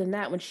earlier than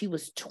that, when she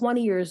was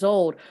 20 years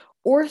old,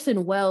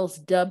 Orson Welles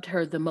dubbed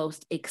her the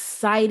most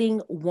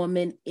exciting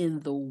woman in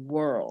the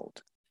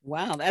world.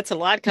 Wow, that's a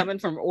lot coming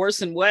from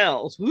Orson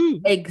Welles.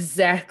 Woo.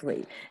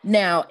 Exactly.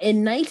 Now,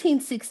 in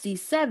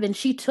 1967,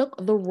 she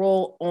took the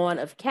role on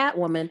of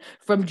Catwoman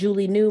from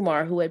Julie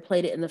Newmar, who had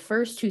played it in the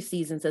first two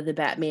seasons of the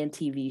Batman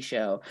TV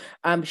show.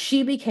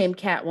 She became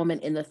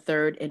Catwoman in the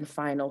third and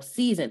final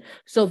season.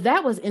 So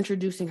that was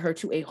introducing her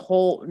to a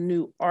whole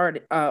new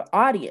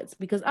audience,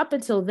 because up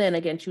until then,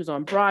 again, she was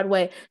on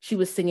Broadway. She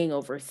was singing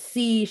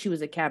overseas. She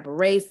was a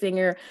cabaret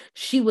singer.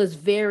 She was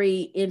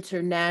very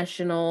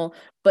international.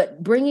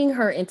 But bringing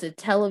her into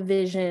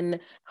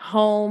television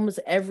homes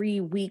every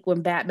week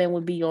when Batman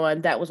would be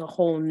on, that was a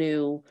whole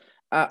new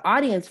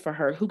audience for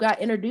her, who got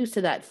introduced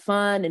to that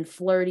fun and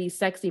flirty,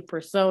 sexy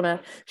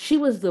persona. She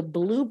was the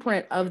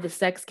blueprint of the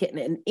sex kitten.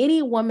 And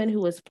any woman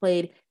who has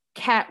played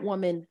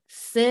Catwoman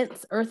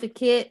since Eartha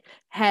Kitt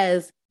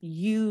has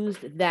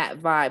used that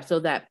vibe. So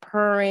that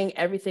purring,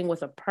 everything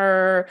with a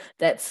purr,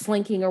 that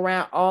slinking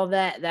around, all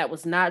that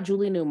was not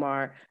Julie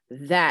Newmar.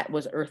 That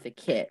was Eartha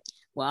Kitt.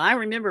 Well, I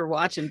remember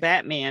watching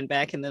Batman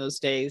back in those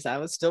days. I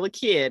was still a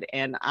kid,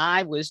 and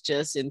I was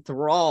just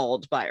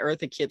enthralled by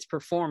Eartha Kitt's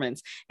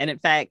performance. And in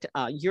fact,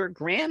 your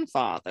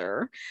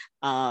grandfather,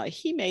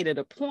 he made it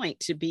a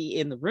point to be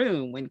in the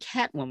room when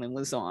Catwoman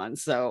was on.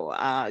 So,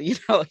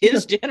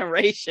 his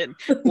generation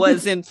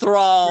was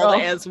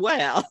enthralled as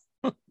well.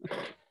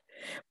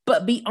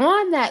 But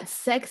beyond that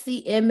sexy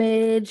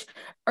image,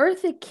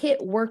 Eartha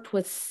Kitt worked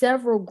with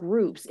several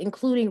groups,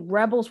 including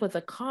Rebels with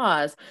a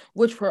Cause,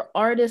 which were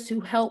artists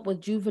who helped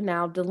with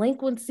juvenile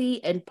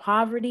delinquency and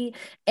poverty,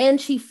 and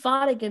she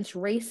fought against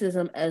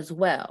racism as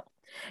well.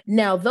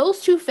 Now, those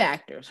two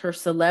factors, her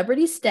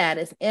celebrity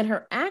status and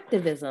her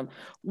activism,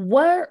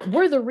 were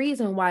the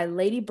reason why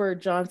Lady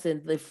Bird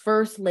Johnson, the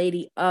first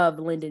lady of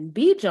Lyndon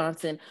B.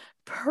 Johnson,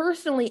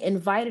 personally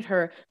invited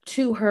her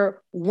to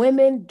her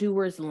Women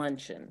Doers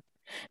Luncheon.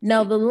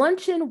 Now, the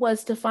luncheon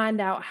was to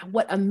find out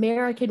what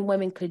American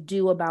women could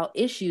do about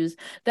issues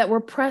that were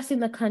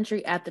pressing the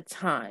country at the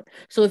time.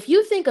 So if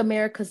you think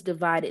America's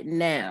divided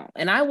now,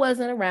 and I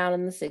wasn't around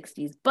in the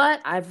 60s,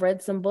 but I've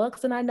read some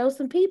books and I know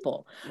some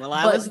people. Well,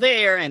 I was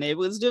there and it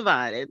was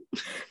divided.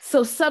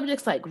 So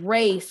subjects like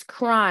race,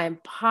 crime,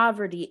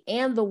 poverty,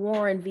 and the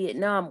war in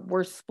Vietnam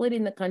were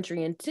splitting the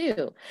country in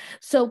two.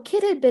 So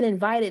Kitt had been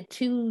invited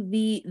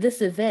to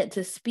this event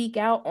to speak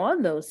out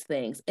on those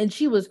things, and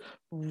she was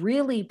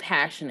really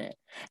passionate,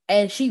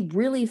 and she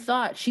really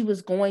thought she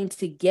was going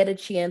to get a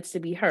chance to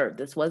be heard.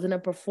 This wasn't a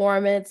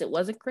performance, it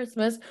wasn't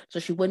Christmas, so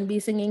she wouldn't be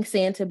singing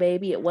Santa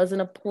Baby, it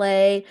wasn't a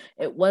play,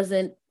 it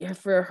wasn't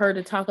for her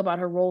to talk about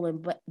her role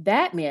in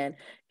Batman.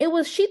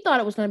 She thought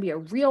it was going to be a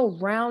real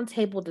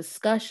roundtable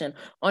discussion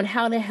on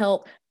how to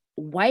help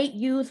white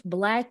youth,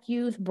 Black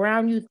youth,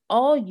 brown youth,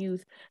 all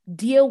youth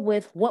deal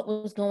with what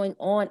was going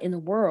on in the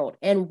world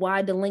and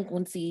why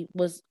delinquency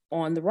was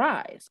on the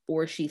rise,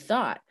 or she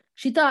thought.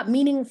 She thought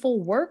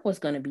meaningful work was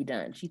going to be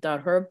done. She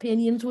thought her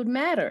opinions would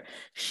matter.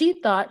 She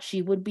thought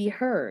she would be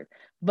heard.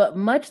 But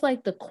much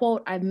like the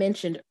quote I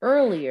mentioned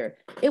earlier,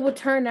 it would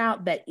turn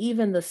out that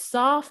even the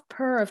soft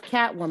purr of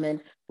Catwoman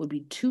would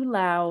be too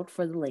loud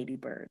for the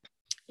ladybird.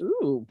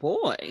 Ooh,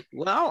 boy.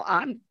 Well,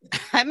 I'm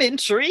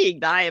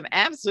intrigued. I am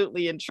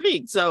absolutely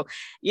intrigued. So,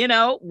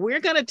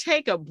 we're going to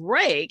take a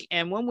break.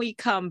 And when we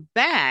come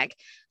back,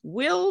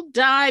 we'll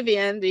dive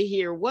in to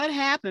hear what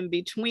happened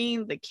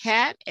between the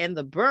cat and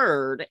the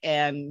bird.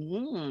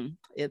 And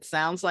it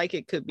sounds like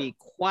it could be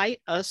quite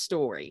a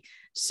story.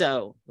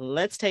 So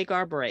let's take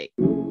our break.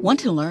 Want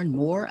to learn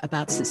more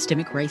about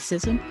systemic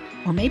racism?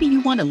 Or maybe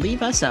you want to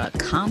leave us a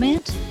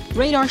comment,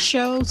 rate our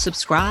show,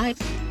 subscribe,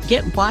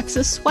 get Watts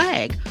of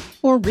swag,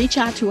 or reach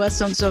out to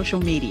us on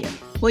social media?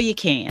 Well, you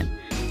can.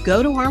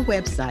 Go to our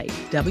website,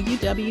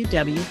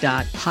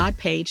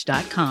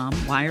 www.podpage.com,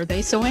 Why Are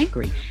They So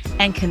Angry,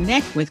 and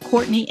connect with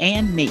Courtney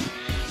and me.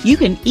 You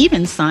can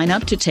even sign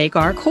up to take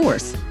our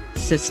course,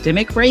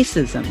 Systemic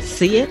Racism,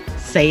 See It,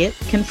 Say It,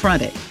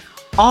 Confront It.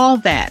 All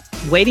that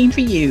waiting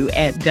for you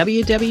at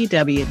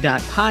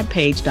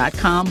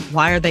www.podpage.com,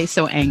 Why Are They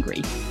So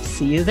Angry.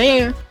 See you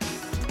there.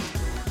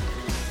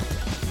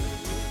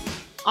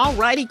 All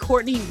righty,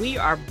 Courtney, we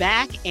are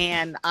back,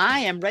 and I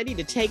am ready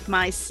to take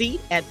my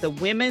seat at the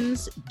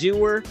Women's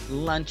Doer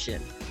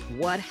Luncheon.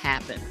 What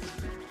happened?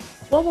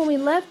 Well, when we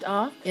left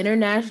off,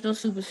 international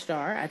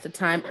superstar at the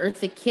time,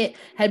 Eartha Kitt,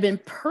 had been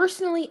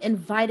personally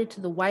invited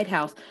to the White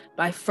House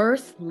by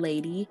First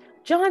Lady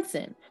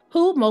Johnson,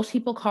 who most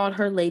people called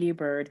her Lady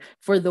Bird,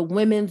 for the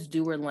Women's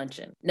Doer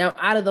Luncheon. Now,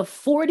 out of the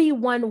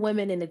 41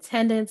 women in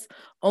attendance,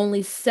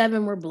 only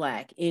 7 were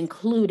Black,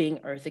 including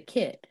Eartha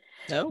Kitt.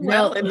 Oh,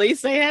 well, at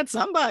least they had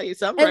some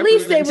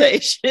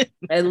representation.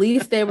 At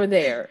least they were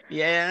there.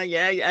 Yeah.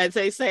 As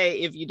they say,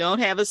 if you don't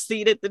have a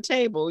seat at the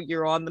table,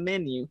 you're on the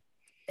menu.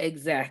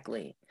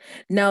 Exactly.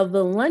 Now,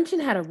 the luncheon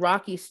had a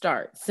rocky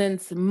start.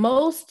 Since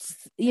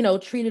most,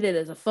 treated it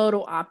as a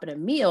photo op and a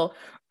meal,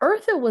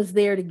 Eartha was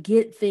there to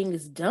get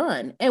things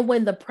done. And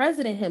when the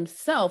president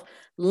himself,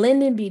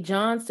 Lyndon B.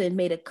 Johnson,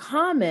 made a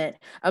comment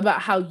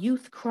about how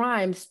youth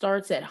crime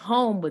starts at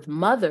home with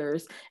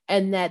mothers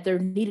and that there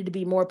needed to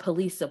be more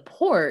police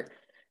support,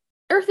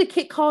 Eartha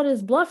Kitt called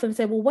his bluff and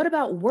said, well, what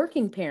about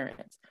working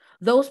parents?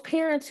 Those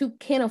parents who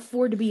can't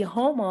afford to be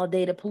home all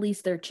day to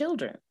police their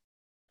children.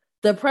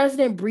 The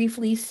president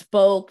briefly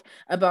spoke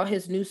about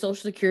his new Social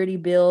Security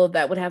bill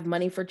that would have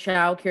money for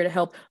childcare to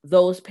help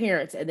those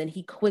parents, and then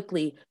he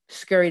quickly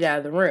scurried out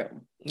of the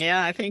room.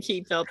 Yeah, I think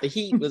he felt the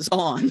heat was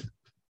on.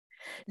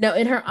 Now,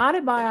 in her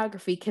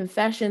autobiography,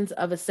 Confessions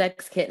of a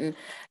Sex Kitten,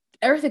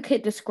 Eartha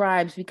Kitt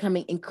describes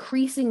becoming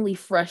increasingly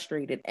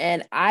frustrated.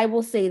 And I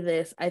will say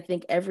this, I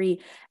think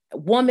every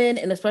woman,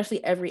 and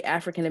especially every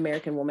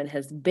African-American woman,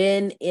 has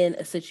been in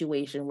a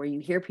situation where you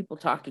hear people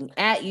talking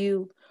at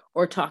you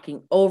or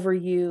talking over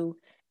you,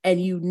 and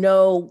you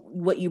know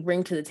what you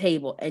bring to the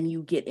table, and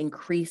you get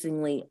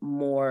increasingly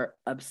more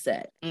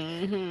upset.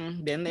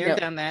 Mm-hmm. Been there,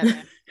 done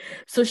that.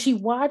 So she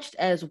watched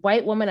as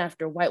white woman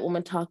after white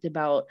woman talked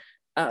about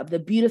the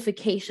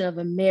beautification of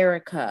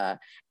America.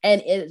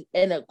 And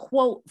in a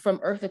quote from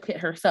Eartha Kitt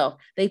herself,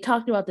 they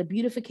talked about the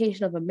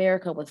beautification of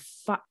America with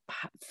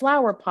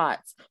flower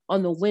pots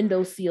on the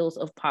window sills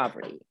of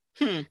poverty.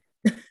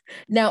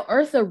 Now,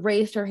 Eartha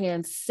raised her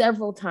hand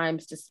several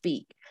times to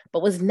speak,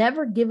 but was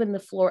never given the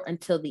floor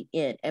until the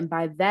end. And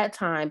by that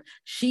time,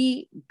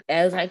 she,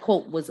 as I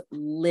quote, was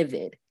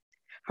livid.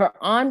 Her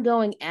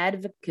ongoing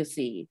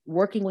advocacy,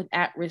 working with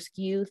at-risk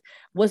youth,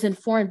 was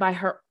informed by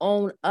her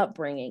own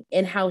upbringing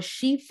and how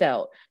she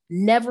felt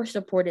never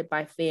supported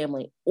by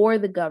family or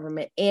the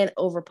government and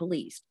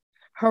over-policed.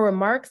 Her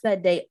remarks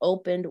that day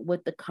opened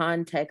with the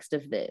context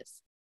of this: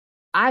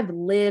 I've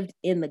lived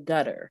in the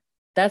gutter.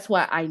 That's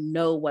why I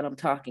know what I'm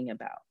talking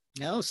about.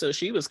 No, so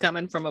she was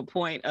coming from a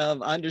point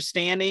of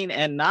understanding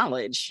and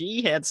knowledge.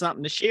 She had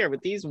something to share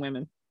with these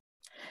women.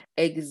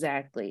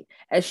 Exactly.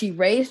 As she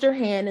raised her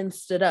hand and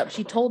stood up,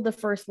 she told the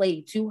First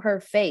Lady to her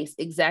face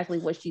exactly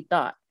what she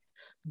thought.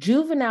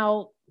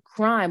 Juvenile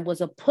crime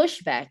was a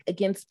pushback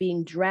against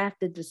being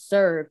drafted to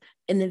serve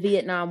in the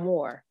Vietnam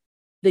War.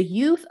 The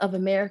youth of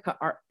America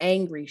are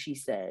angry, she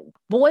said.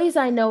 Boys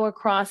I know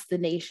across the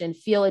nation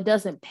feel it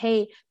doesn't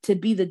pay to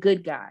be the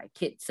good guy,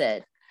 Kitt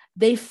said.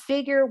 They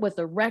figure with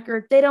a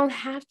record, they don't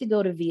have to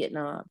go to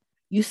Vietnam.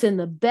 You send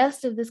the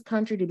best of this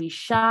country to be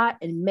shot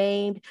and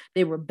maimed.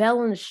 They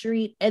rebel in the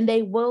street, and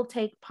they will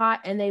take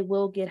pot and they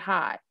will get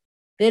high.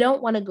 They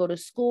don't want to go to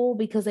school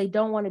because they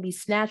don't want to be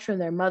snatched from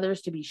their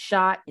mothers to be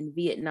shot in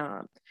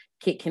Vietnam,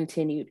 Kitt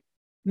continued.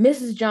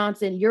 Mrs.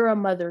 Johnson, you're a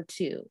mother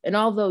too. And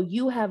although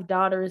you have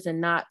daughters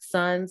and not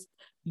sons,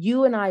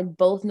 you and I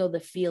both know the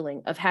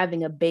feeling of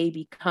having a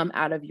baby come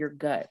out of your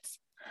guts.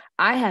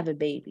 I have a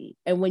baby,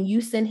 and when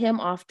you send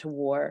him off to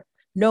war,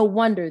 no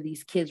wonder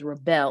these kids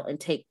rebel and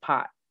take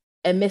pot.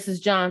 And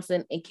Mrs.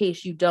 Johnson, in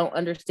case you don't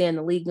understand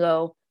the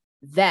lingo,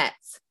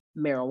 that's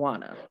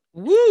marijuana.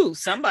 Woo,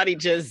 somebody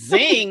just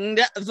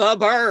zinged the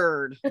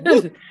bird.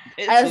 Woo,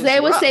 as they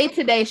would say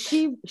today,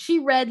 she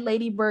read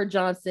Lady Bird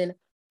Johnson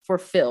for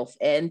filth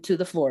and to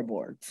the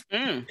floorboards.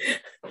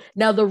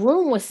 Now, the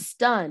room was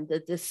stunned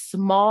that this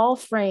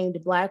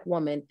small-framed Black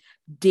woman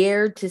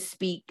dared to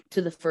speak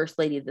to the First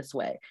Lady this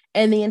way,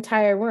 and the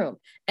entire room.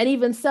 And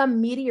even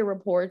some media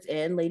reports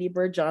and Lady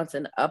Bird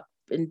Johnson up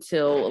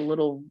until a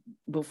little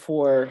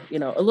before,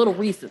 a little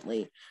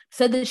recently,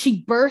 said that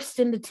she burst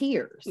into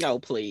tears. No,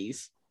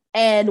 please.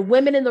 And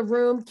women in the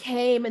room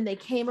came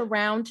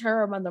around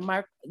her on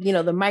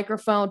the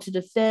microphone to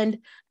defend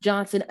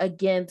Johnson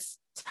against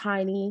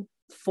tiny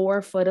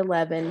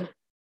 4'11"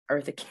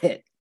 Eartha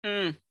Kitt.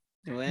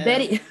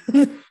 Well.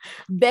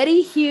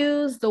 Betty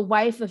Hughes, the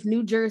wife of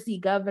New Jersey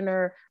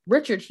Governor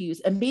Richard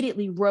Hughes,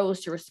 immediately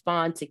rose to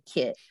respond to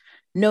Kitt,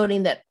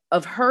 noting that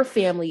of her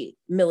family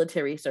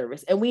military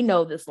service. And we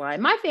know this line: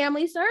 my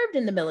family served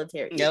in the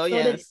military. Oh,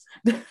 yes.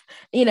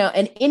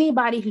 And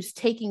anybody who's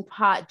taking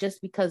pot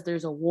just because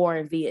there's a war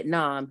in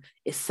Vietnam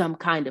is some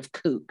kind of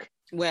kook.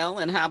 Well,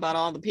 and how about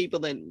all the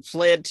people that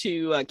fled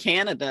to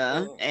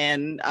Canada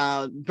and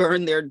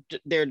burned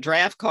their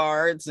draft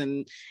cards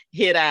and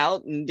hid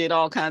out and did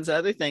all kinds of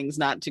other things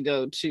not to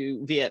go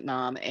to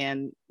Vietnam,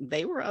 and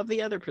they were of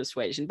the other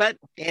persuasion. But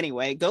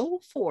anyway, go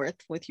forth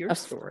with your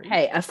story.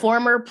 Hey, a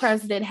former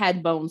president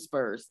had bone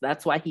spurs.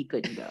 That's why he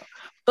couldn't go.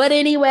 But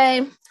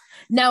anyway,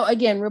 now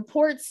again,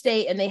 reports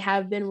state, and they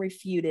have been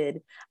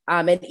refuted,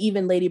 and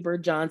even Lady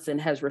Bird Johnson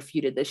has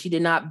refuted that she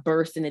did not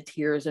burst into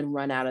tears and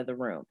run out of the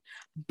room.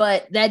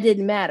 But that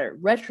didn't matter.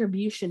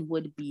 Retribution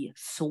would be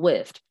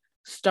swift,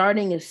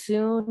 starting as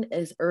soon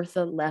as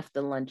Eartha left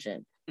the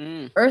luncheon.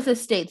 Eartha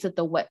states that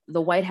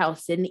the White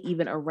House didn't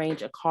even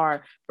arrange a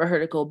car for her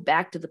to go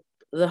back to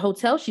the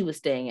hotel she was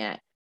staying at.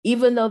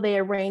 Even though they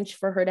arranged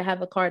for her to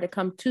have a car to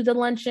come to the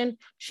luncheon,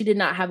 she did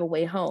not have a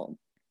way home.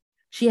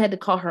 She had to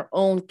call her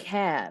own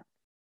cab.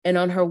 And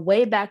on her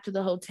way back to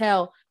the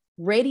hotel,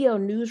 radio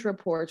news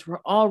reports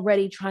were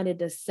already trying to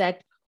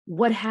dissect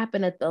what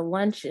happened at the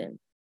luncheon.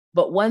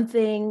 But one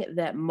thing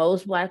that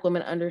most Black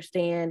women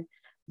understand,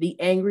 the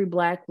angry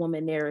Black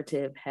woman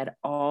narrative had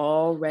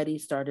already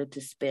started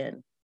to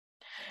spin.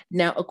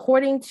 Now,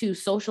 according to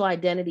social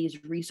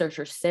identities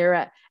researcher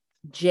Sarah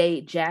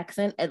J.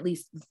 Jackson, at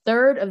least a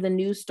third of the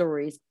news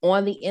stories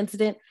on the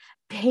incident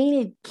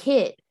painted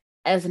Kitt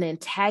as an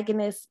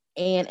antagonist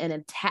and an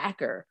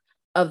attacker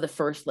of the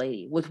First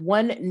Lady, with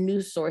one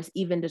news source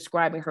even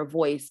describing her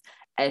voice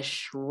as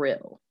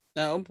shrill.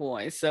 Oh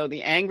boy. So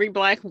the angry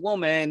Black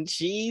woman,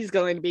 she's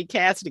going to be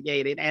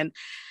castigated. And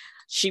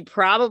she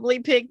probably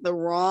picked the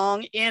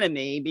wrong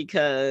enemy,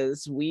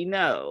 because we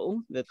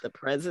know that the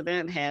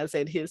president has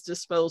at his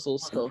disposal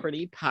some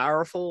pretty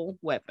powerful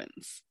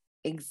weapons.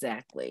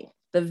 Exactly.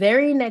 The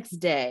very next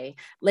day,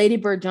 Lady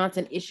Bird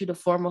Johnson issued a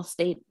formal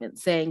statement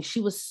saying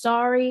she was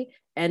sorry,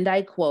 and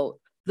I quote,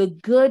 "The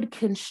good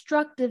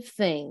constructive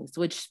things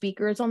which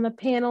speakers on the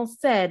panel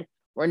said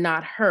were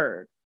not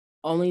heard.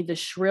 only the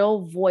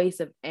shrill voice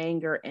of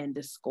anger and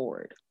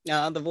discord.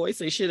 The voice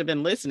they should have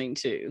been listening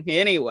to.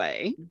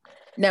 Anyway.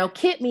 Now,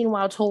 Kit,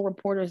 meanwhile, told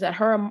reporters that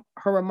her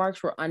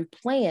remarks were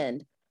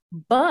unplanned,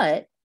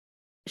 but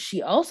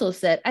she also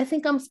said, I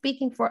think I'm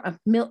speaking for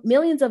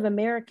millions of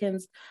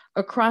Americans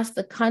across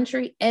the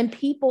country and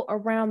people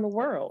around the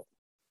world.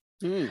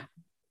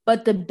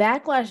 But the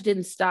backlash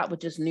didn't stop with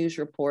just news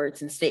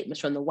reports and statements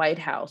from the White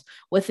House.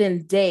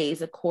 Within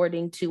days,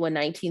 according to a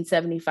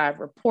 1975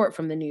 report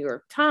from the New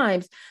York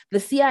Times, the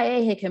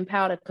CIA had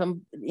compiled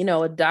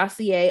a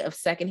dossier of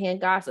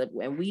secondhand gossip.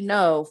 And we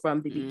know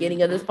from the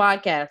beginning of this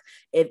podcast,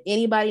 if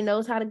anybody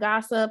knows how to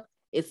gossip,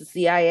 it's the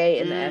CIA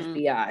and the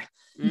FBI.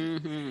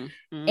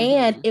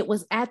 And it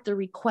was at the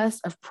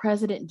request of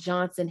President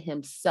Johnson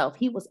himself.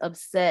 He was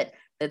upset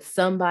that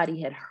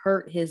somebody had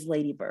hurt his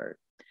ladybird.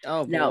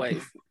 Oh,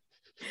 boy.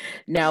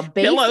 Now,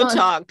 pillow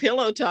talk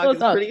is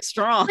pretty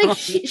strong. Like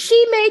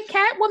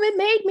Catwoman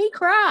made me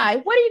cry.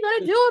 What are you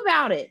going to do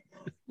about it?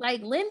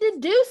 Like,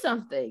 Lyndon, do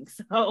something.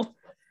 So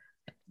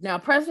now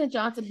President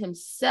Johnson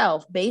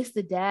himself based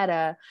the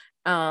data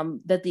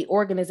that the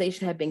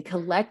organization had been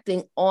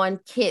collecting on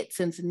Kit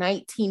since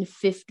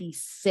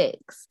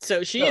 1956.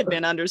 So she had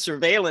been under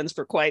surveillance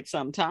for quite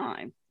some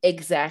time.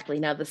 Exactly.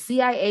 Now, the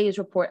CIA's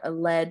report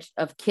alleged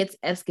of Kit's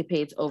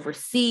escapades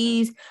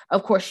overseas.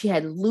 Of course, she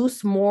had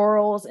loose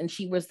morals and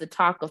she was the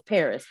talk of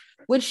Paris,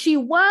 which she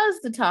was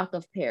the talk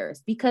of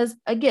Paris because,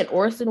 again,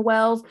 Orson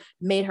Welles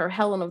made her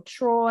Helen of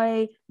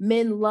Troy.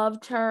 Men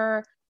loved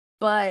her,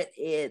 but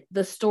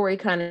the story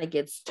kind of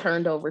gets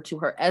turned over to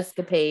her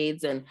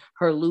escapades and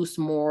her loose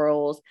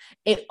morals.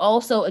 It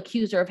also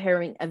accused her of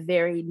having a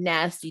very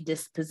nasty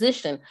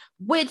disposition,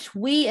 which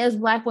we as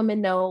Black women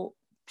know.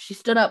 She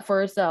stood up for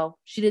herself.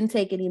 She didn't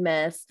take any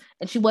mess,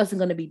 and she wasn't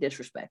going to be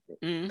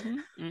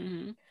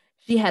disrespected.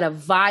 She had a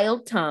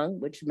vile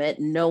tongue, which meant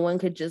no one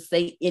could just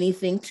say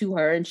anything to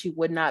her, and she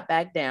would not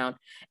back down.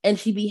 And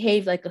she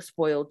behaved like a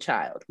spoiled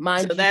child.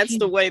 That's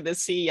the way the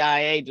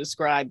CIA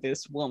described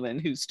this woman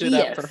who stood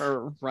up for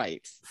her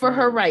rights. For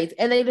her rights.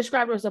 And they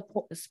described her as a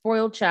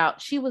spoiled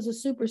child. She was a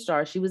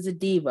superstar. She was a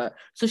diva.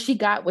 So she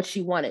got what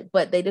she wanted.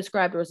 But they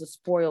described her as a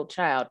spoiled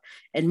child.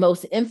 And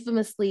most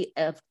infamously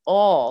of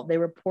all, they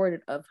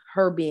reported of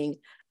her being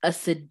a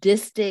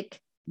sadistic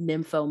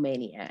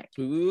nymphomaniac.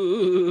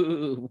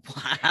 Ooh,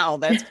 wow,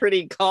 that's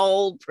pretty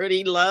cold,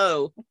 pretty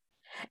low.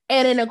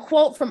 And in a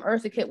quote from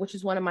Eartha Kitt, which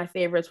is one of my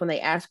favorites, when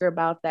they ask her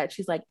about that,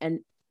 she's like,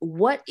 and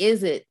what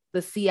is it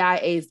the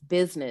CIA's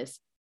business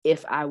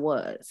if I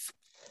was?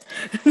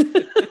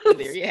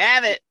 There you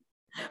have it.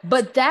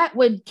 But that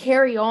would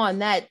carry on,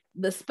 that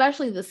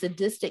especially the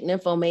sadistic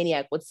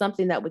nymphomaniac was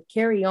something that would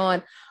carry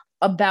on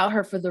about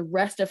her for the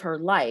rest of her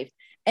life.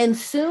 And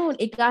soon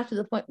it got to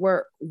the point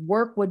where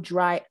work would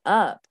dry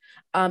up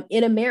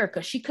in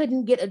America. She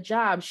couldn't get a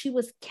job. She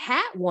was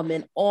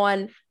Catwoman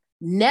on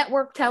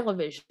network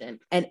television.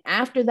 And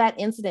after that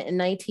incident in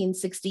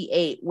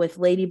 1968 with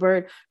Lady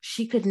Bird,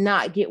 she could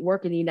not get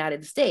work in the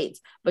United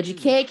States. But you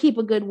can't keep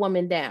a good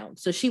woman down.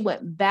 So she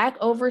went back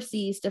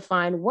overseas to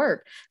find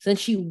work since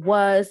she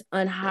was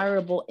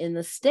unhireable in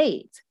the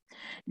States.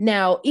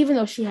 Now, even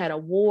though she had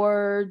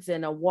awards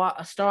and a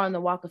star on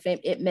the Walk of Fame,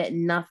 it meant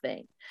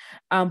nothing.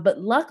 But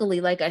luckily,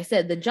 like I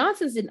said, the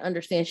Johnsons didn't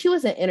understand. She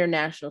was an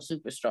international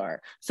superstar.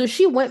 So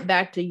she went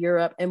back to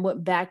Europe and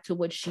went back to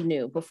what she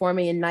knew,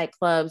 performing in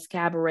nightclubs,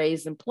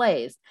 cabarets, and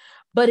plays.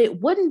 But it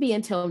wouldn't be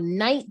until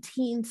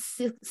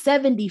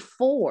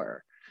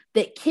 1974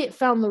 that Kit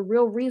found the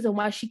real reason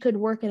why she couldn't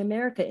work in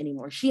America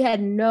anymore. She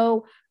had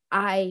no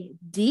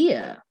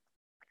idea.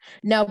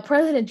 Now,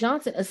 President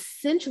Johnson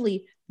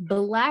essentially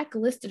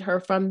blacklisted her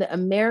from the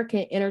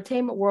American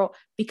entertainment world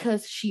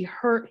because she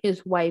hurt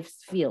his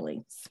wife's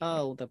feelings.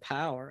 Oh, the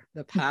power.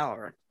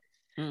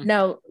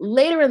 Now,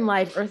 later in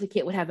life, Eartha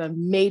Kitt would have a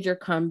major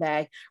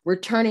comeback,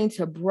 returning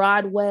to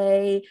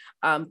Broadway,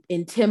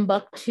 in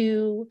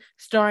Timbuktu,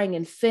 starring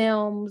in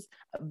films,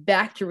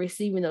 back to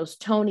receiving those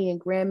Tony and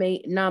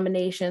Grammy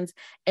nominations.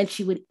 And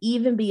she would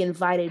even be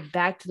invited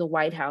back to the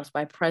White House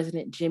by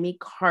President Jimmy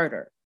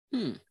Carter.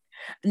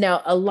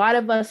 Now, a lot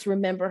of us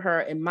remember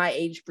her in my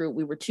age group.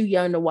 We were too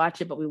young to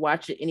watch it, but we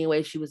watched it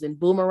anyway. She was in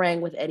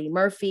Boomerang with Eddie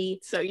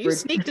Murphy. So you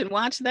sneaked and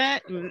watched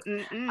that?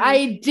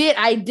 I did.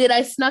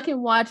 I snuck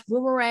and watched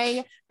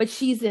Boomerang, but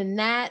she's in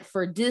that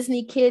for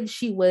Disney Kids.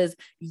 She was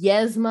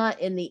Yzma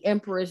in The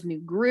Emperor's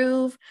New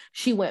Groove.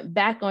 She went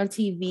back on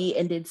TV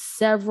and did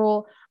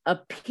several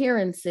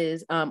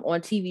appearances on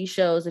TV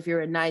shows. If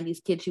you're a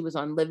 90s kid, she was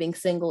on Living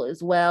Single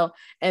as well,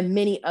 and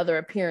many other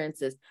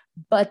appearances.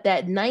 But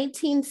that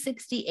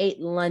 1968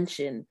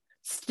 luncheon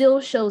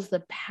still shows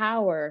the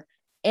power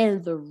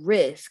and the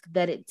risk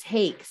that it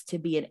takes to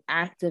be an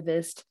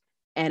activist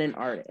and an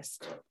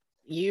artist.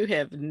 You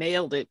have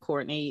nailed it,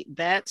 Courtney.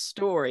 That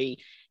story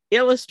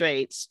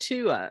illustrates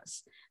to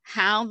us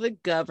how the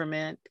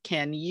government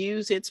can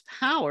use its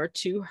power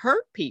to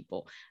hurt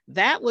people.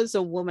 That was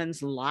a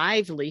woman's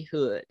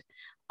livelihood.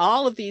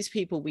 All of these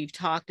people we've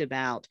talked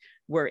about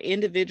were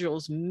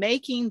individuals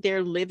making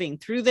their living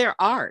through their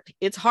art.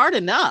 It's hard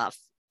enough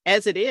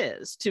as it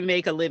is to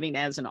make a living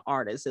as an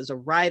artist, as a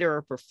writer,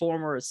 a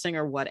performer, a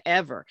singer,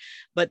 whatever.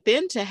 But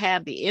then to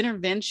have the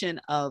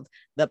intervention of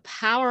the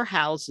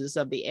powerhouses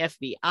of the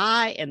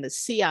FBI and the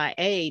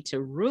CIA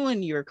to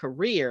ruin your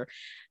career,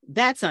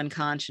 that's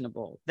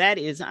unconscionable. That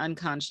is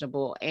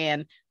unconscionable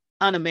and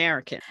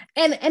un-American.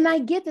 And I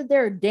get that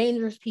there are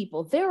dangerous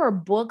people. There are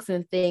books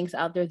and things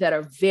out there that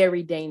are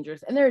very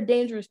dangerous. And there are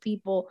dangerous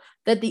people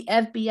that the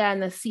FBI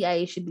and the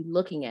CIA should be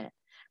looking at.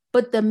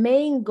 But the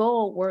main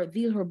goal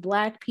these were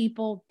Black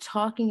people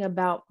talking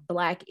about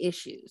Black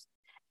issues.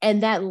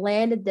 And that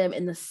landed them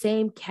in the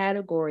same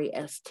category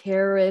as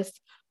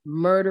terrorists,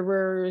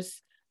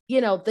 murderers. You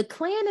know, the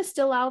Klan is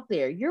still out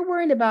there. You're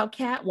worried about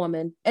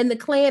Catwoman, and the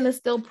Klan is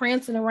still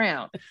prancing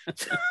around.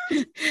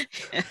 Yeah.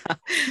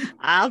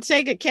 I'll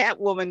take a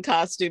Catwoman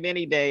costume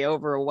any day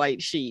over a white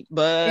sheet,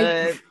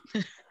 but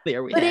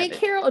there we have it.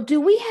 Carol,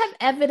 do we have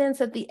evidence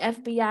that the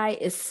FBI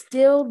is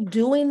still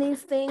doing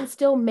these things,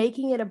 still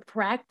making it a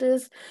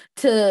practice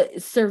to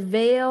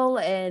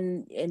surveil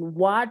and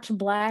watch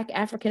Black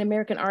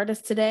African-American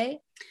artists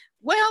today?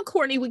 Well,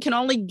 Courtney, we can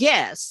only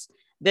guess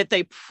that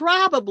they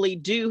probably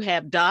do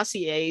have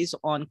dossiers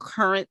on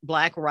current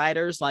Black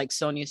writers like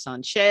Sonia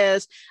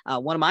Sanchez,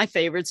 one of my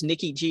favorites,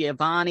 Nikki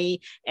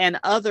Giovanni, and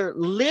other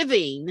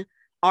living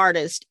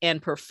artists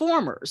and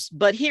performers.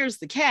 But here's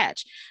the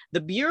catch. The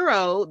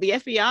Bureau, the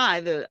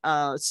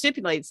FBI,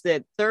 stipulates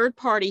that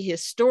third-party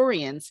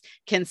historians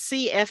can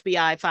see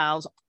FBI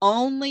files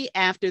only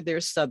after their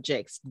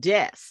subjects'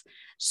 deaths.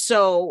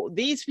 So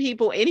these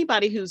people,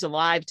 anybody who's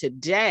alive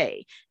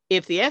today,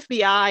 if the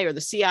FBI or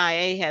the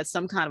CIA has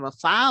some kind of a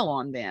file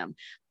on them,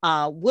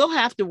 we'll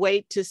have to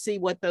wait to see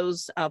what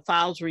those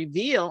files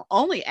reveal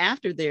only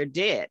after they're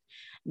dead.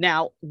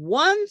 Now,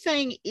 one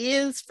thing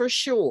is for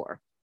sure,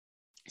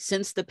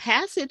 since the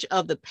passage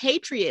of the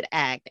Patriot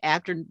Act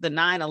after the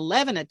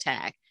 9/11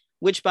 attack,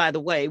 which, by the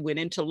way, went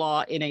into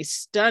law in a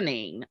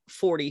stunning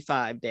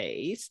 45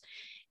 days,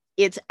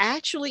 it's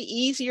actually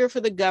easier for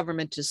the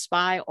government to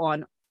spy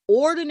on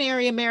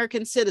ordinary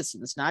American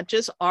citizens, not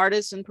just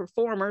artists and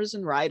performers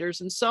and writers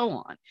and so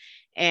on.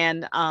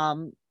 And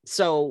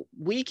so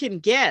we can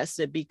guess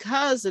that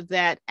because of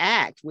that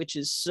act, which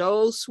is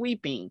so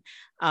sweeping,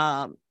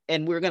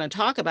 and we're going to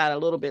talk about it a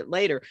little bit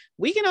later,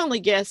 we can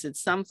only guess that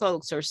some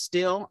folks are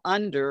still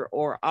under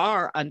or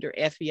are under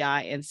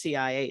FBI and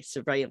CIA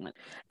surveillance.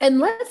 And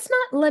let's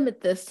not limit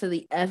this to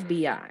the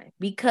FBI,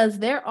 because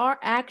there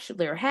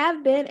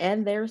have been,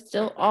 and there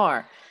still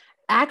are,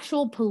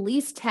 actual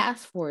police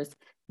task force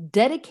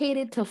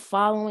dedicated to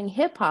following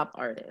hip hop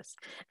artists.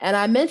 And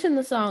I mentioned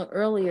the song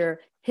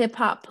earlier, Hip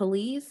Hop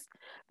Police,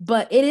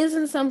 but it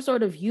isn't some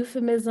sort of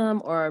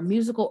euphemism or a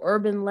musical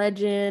urban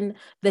legend.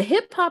 The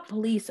hip hop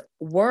police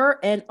were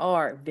and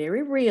are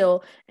very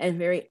real and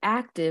very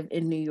active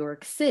in New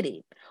York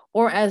City,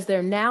 or as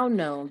they're now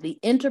known, the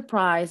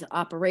Enterprise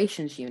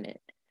Operations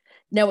Unit.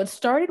 Now, it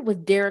started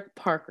with Derek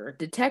Parker,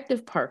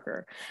 Detective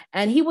Parker,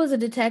 and he was a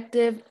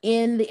detective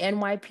in the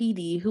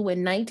NYPD who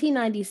in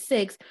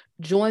 1996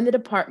 joined the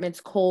department's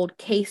Cold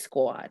Case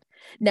Squad.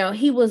 Now,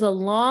 he was a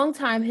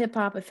longtime hip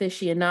hop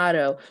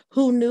aficionado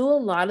who knew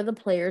a lot of the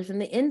players in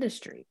the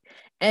industry.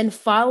 And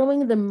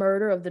following the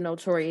murder of the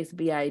Notorious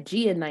B.I.G.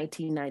 in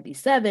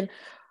 1997,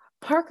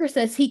 Parker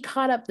says he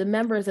caught up the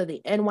members of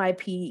the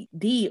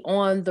NYPD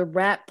on the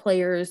rap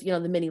players, the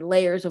many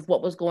layers of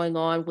what was going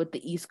on with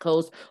the East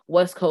Coast,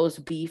 West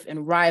Coast beef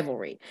and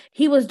rivalry.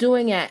 He was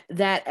doing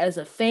that as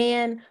a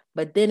fan,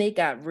 but then it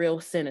got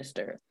real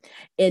sinister.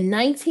 In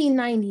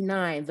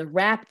 1999, the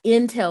Rap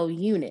Intel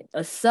Unit, a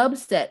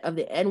subset of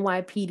the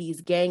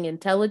NYPD's Gang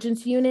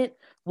Intelligence Unit,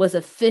 was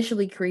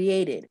officially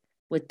created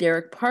with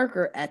Derek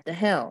Parker at the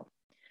helm.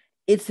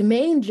 Its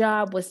main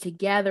job was to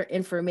gather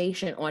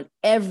information on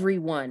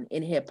everyone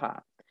in hip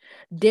hop.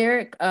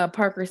 Derek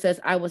Parker says,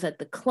 I was at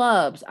the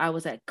clubs, I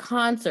was at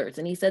concerts,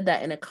 and he said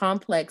that in a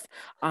complex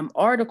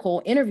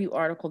interview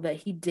article that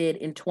he did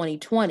in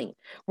 2020.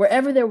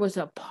 Wherever there was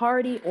a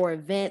party or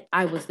event,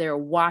 I was there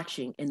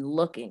watching and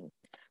looking.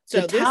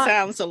 So this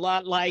sounds a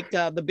lot like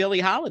the Billie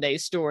Holiday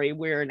story,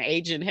 where an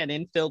agent had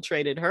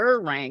infiltrated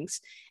her ranks.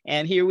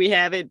 And here we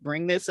have it,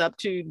 bring this up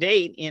to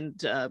date in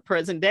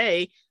present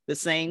day, the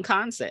same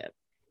concept.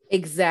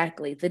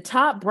 Exactly. The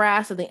top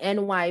brass of the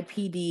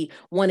NYPD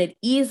wanted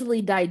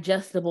easily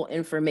digestible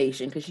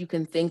information, because you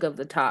can think of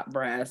the top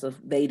brass of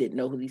they didn't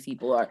know who these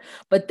people are,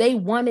 but they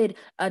wanted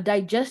a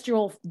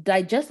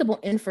digestible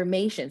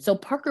information. So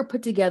Parker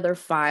put together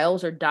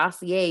files or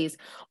dossiers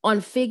on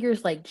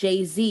figures like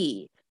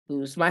Jay-Z,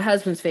 who's my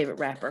husband's favorite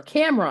rapper,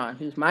 Cameron,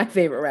 who's my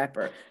favorite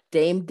rapper,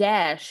 Dame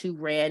Dash, who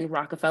ran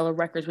Rockefeller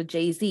Records with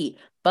Jay-Z,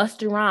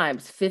 Busta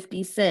Rhymes,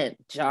 50 Cent,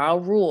 Ja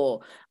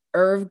Rule,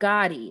 Irv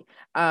Gotti,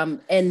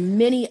 and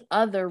many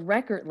other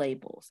record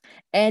labels.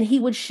 And he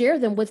would share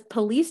them with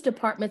police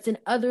departments in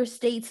other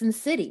states and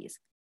cities.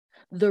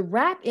 The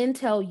Rap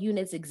Intel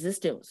Unit's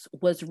existence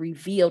was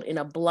revealed in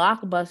a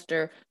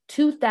blockbuster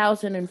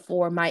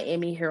 2004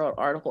 Miami Herald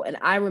article. And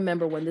I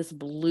remember when this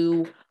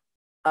blew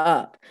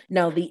up.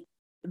 Now, the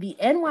the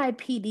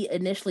NYPD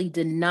initially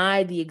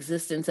denied the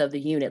existence of the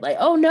unit. Like,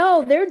 oh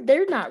no,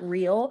 they're not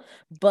real.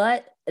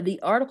 But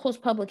the article's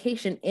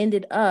publication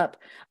ended up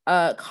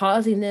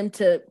causing them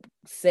to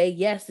say,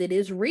 yes, it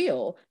is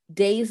real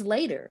days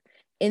later.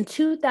 In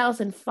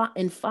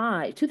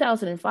 2005,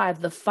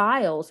 the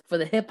files for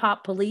the hip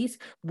hop police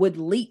would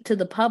leak to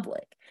the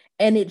public.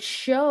 And it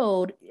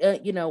showed,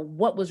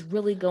 what was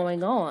really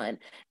going on.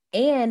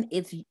 And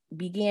it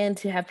began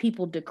to have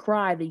people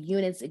decry the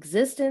unit's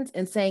existence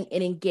and saying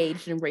it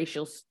engaged in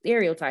racial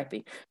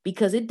stereotyping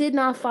because it did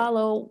not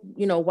follow,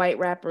 white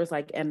rappers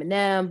like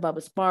Eminem,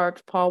 Bubba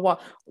Sparks, Paul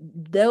Wall.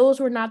 Those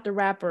were not the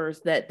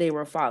rappers that they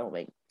were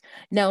following.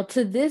 Now,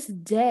 to this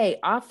day,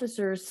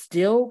 officers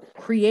still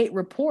create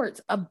reports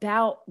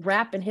about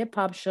rap and hip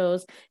hop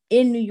shows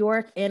in New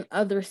York and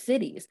other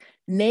cities,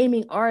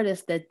 naming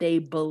artists that they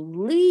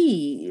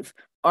believe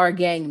are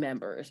gang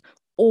members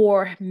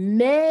or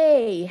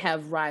may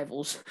have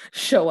rivals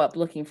show up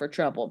looking for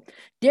trouble.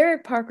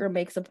 Derek Parker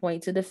makes a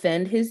point to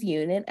defend his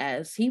unit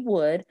as he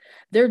would.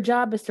 Their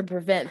job is to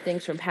prevent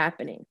things from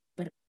happening.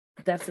 But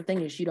that's the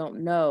thing is you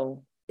don't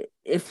know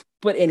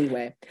but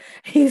anyway,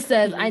 he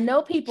says, I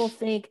know people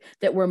think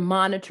that we're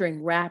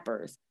monitoring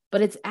rappers,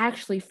 but it's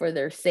actually for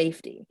their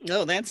safety.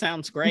 Oh, that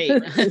sounds great.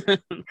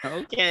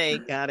 Okay,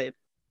 got it.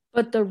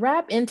 But the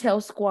Rap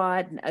Intel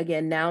Squad,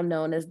 again, now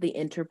known as the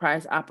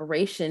Enterprise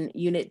Operation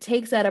Unit,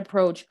 takes that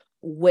approach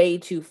way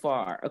too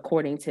far,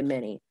 according to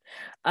many.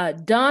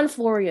 Dawn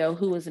Florio,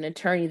 who is an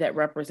attorney that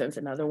represents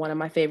another one of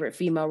my favorite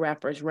female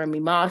rappers,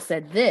 Remy Ma,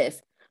 said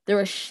this: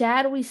 they're a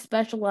shadowy,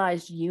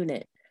 specialized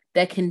unit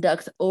that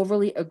conducts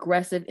overly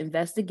aggressive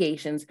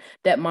investigations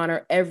that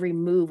monitor every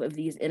move of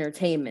these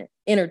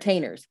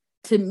entertainers.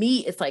 To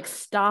me, it's like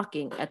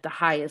stalking at the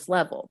highest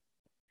level.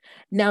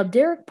 Now,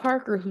 Derek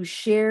Parker, who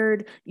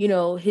shared,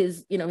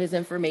 his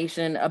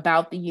information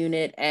about the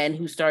unit and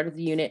who started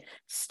the unit,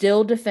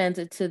 still defends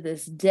it to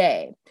this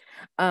day.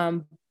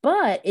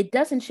 But it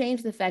doesn't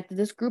change the fact that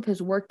this group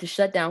has worked to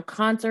shut down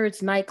concerts,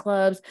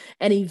 nightclubs,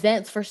 and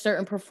events for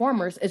certain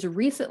performers as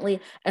recently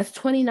as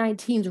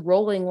 2019's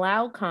Rolling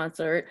Loud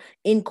concert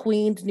in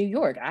Queens, New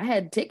York. I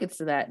had tickets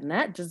to that, and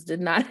that just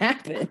did not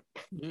happen.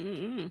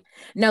 Mm-hmm.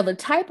 Now, the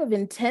type of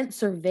intense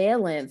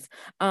surveillance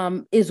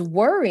is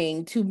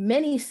worrying to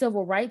many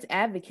civil rights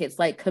advocates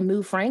like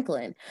Camus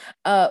Franklin.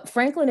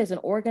 Franklin is an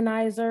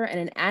organizer and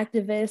an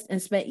activist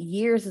and spent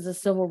years as a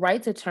civil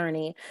rights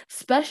attorney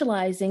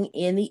specializing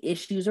in the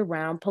issues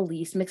around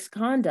police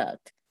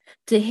misconduct.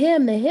 To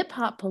him, the hip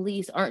hop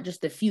police aren't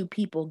just a few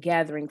people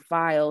gathering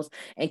files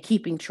and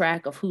keeping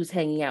track of who's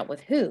hanging out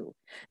with who.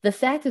 The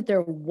fact that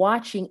they're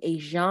watching a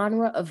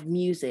genre of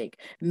music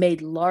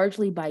made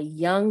largely by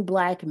young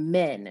Black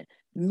men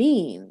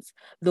means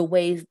the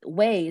ways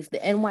the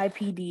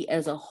NYPD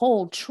as a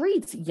whole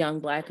treats young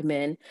Black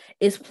men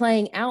is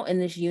playing out in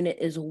this unit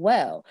as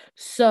well.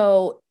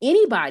 So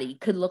anybody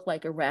could look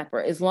like a rapper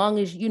as long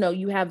as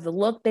you have the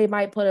look. They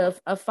might put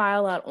a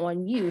file out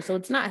on you, so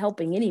it's not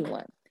helping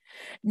anyone.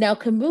 Now,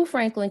 Camus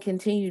Franklin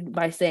continued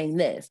by saying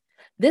this: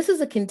 this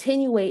is a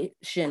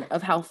continuation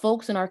of how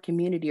folks in our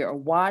community are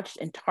watched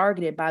and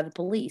targeted by the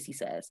police, he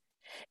says.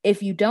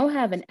 If you don't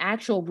have an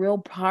actual real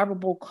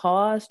probable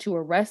cause to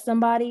arrest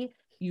somebody,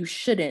 you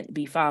shouldn't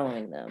be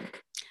following them.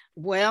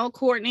 Well,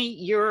 Courtney,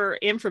 your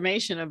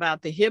information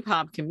about the hip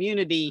hop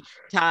community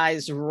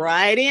ties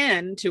right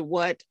in to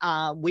what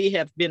we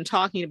have been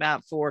talking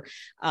about for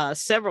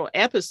several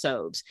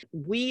episodes.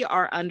 We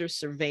are under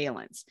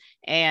surveillance,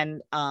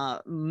 and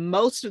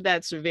most of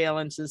that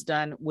surveillance is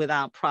done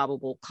without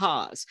probable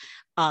cause.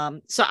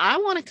 So I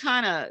want to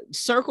kind of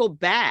circle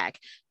back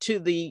to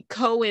the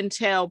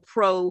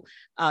COINTELPRO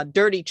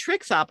Dirty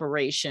Tricks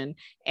operation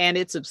and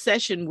its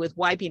obsession with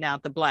wiping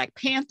out the Black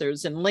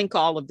Panthers, and link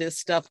all of this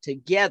stuff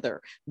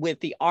together with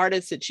the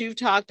artists that you've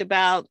talked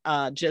about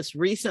just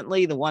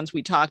recently, the ones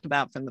we talked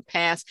about from the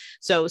past.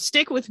 So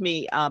stick with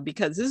me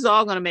because this is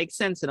all going to make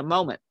sense in a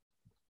moment.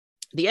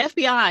 The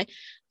FBI,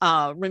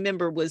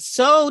 remember, was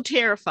so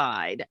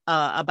terrified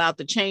about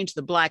the change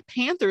the Black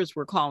Panthers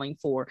were calling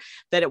for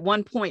that at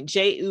one point,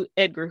 J.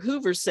 Edgar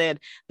Hoover said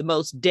the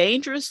most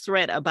dangerous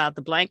threat about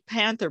the Black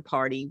Panther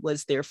Party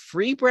was their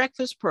free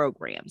breakfast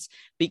programs,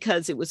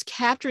 because it was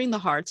capturing the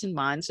hearts and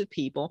minds of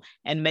people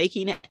and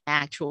making an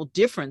actual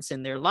difference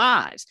in their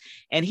lives.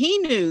 And he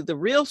knew the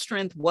real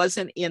strength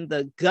wasn't in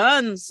the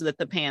guns that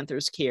the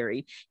Panthers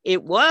carried.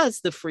 It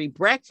was the free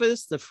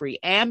breakfast, the free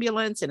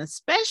ambulance, and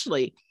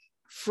especially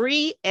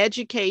free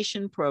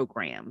education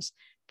programs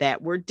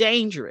that were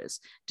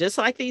dangerous. Just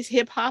like these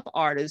hip hop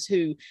artists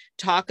who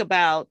talk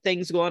about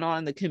things going on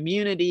in the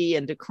community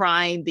and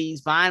decrying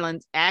these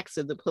violent acts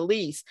of the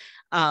police.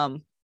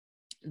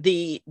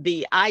 The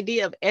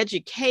idea of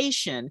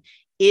education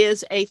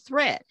is a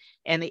threat,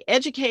 and the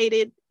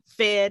educated,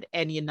 fed,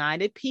 and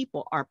united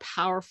people are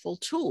powerful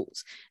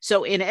tools.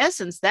 So in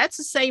essence, that's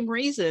the same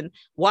reason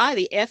why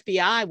the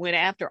FBI went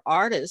after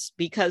artists,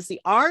 because the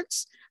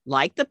arts,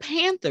 like the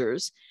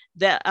Panthers,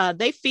 that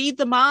they feed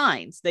the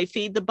minds, they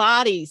feed the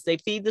bodies, they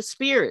feed the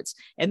spirits,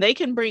 and they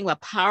can bring a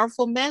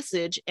powerful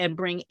message and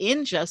bring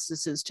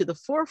injustices to the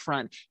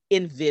forefront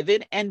in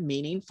vivid and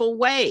meaningful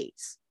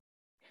ways.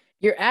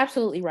 You're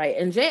absolutely right.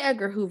 And J.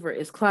 Edgar Hoover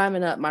is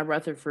climbing up my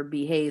Rutherford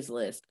B. Hayes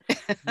list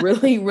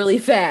really, really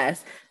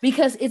fast,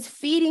 because it's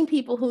feeding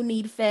people who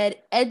need fed,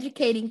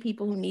 educating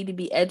people who need to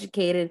be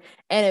educated,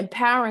 and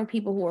empowering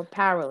people who are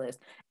powerless.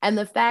 And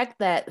the fact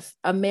that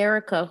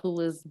America, who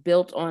is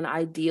built on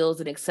ideals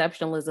and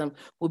exceptionalism,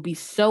 would be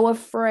so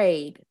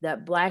afraid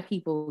that Black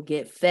people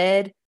get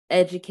fed,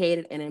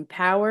 educated, and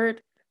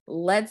empowered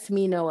lets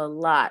me know a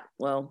lot.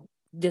 Well,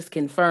 just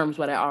confirms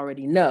what I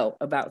already know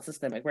about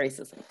systemic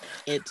racism.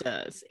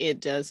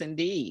 It does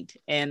indeed.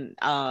 And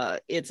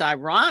it's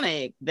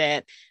ironic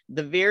that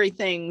the very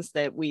things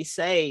that we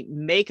say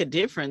make a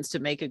difference to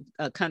make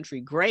a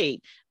country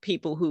great,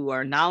 people who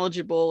are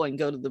knowledgeable and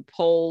go to the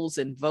polls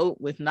and vote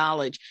with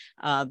knowledge,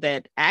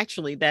 that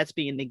actually that's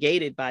being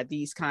negated by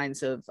these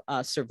kinds of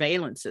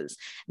surveillances.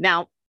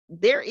 Now,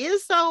 there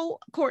is, though,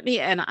 Courtney,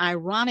 an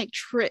ironic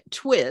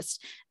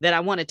twist that I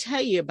want to tell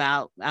you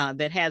about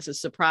that has a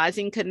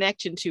surprising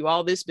connection to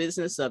all this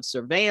business of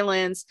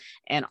surveillance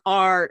and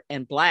art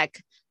and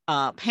Black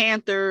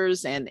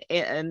Panthers and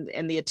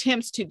the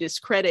attempts to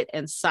discredit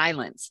and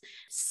silence.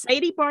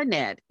 Sadie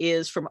Barnett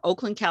is from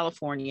Oakland,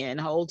 California,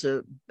 and holds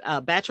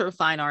a Bachelor of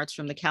Fine Arts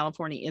from the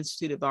California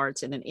Institute of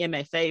Arts and an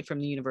MFA from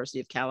the University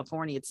of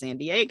California at San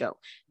Diego.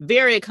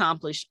 Very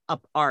accomplished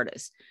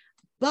artist.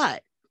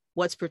 But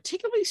what's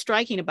particularly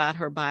striking about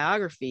her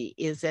biography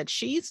is that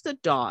she's the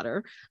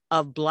daughter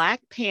of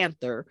Black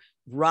Panther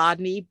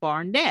Rodney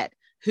Barnett,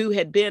 who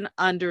had been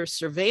under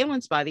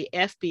surveillance by the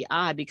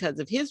FBI because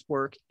of his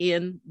work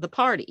in the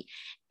party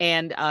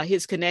and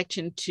his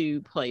connection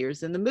to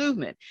players in the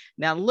movement.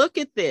 Now, look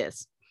at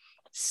this.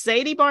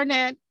 Sadie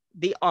Barnett,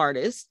 the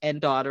artist and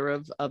daughter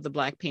of the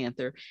Black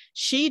Panther,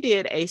 she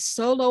did a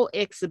solo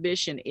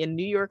exhibition in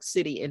New York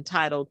City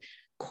entitled,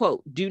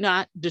 quote, "Do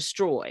Not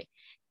Destroy."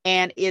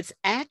 And it's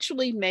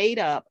actually made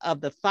up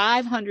of the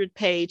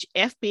 500-page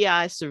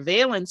FBI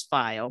surveillance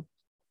file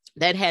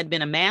that had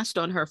been amassed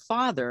on her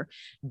father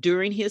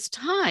during his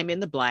time in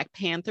the Black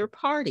Panther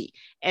Party.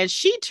 And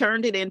she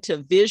turned it into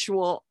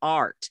visual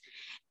art.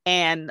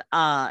 And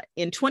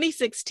in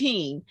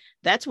 2016,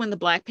 that's when the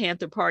Black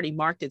Panther Party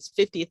marked its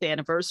 50th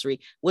anniversary,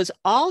 was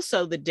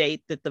also the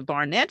date that the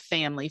Barnett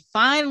family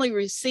finally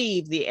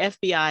received the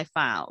FBI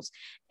files.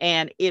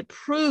 And it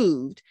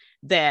proved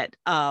that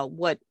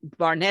what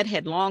Barnett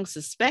had long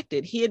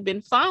suspected, he had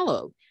been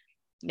followed.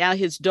 Now,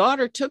 his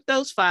daughter took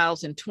those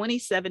files in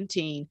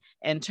 2017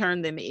 and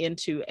turned them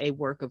into a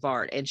work of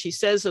art. And she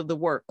says of the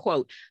work,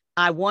 quote,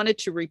 "I wanted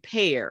to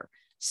repair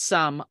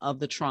some of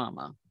the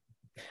trauma."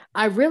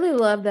 I really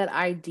love that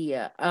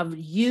idea of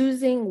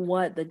using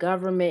what the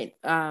government,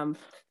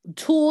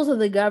 tools of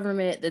the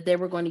government that they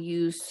were going to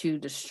use to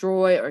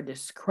destroy or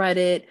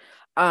discredit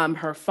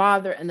her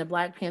father and the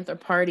Black Panther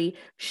Party.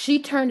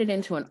 She turned it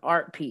into an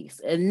art piece.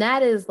 And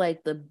that is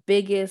like the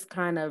biggest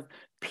kind of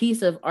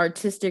piece of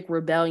artistic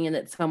rebellion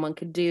that someone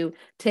could do,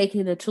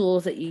 taking the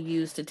tools that you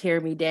use to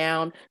tear me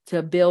down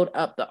to build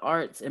up the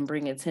arts and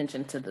bring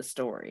attention to the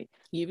story.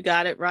 You've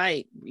got it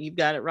right. You've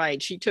got it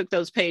right. She took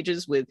those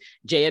pages with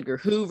J. Edgar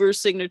Hoover's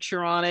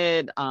signature on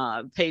it,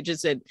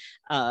 pages that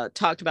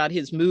talked about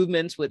his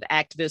movements with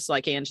activists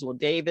like Angela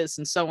Davis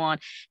and so on.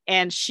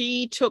 And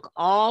she took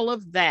all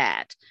of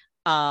that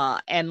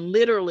and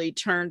literally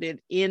turned it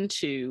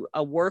into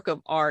a work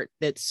of art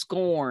that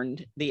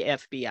scorned the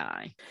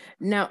FBI.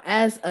 Now,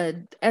 as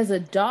a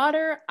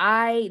daughter,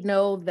 I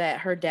know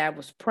that her dad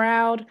was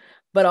proud,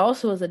 but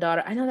also as a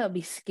daughter, I know that would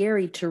be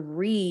scary to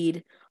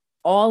read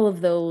all of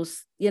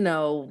those,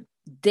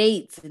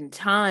 dates and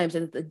times,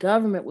 and that the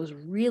government was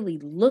really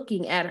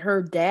looking at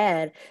her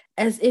dad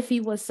as if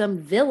he was some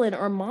villain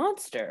or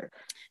monster.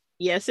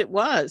 Yes, it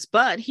was.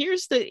 But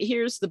here's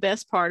the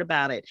best part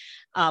about it.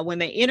 When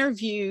they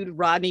interviewed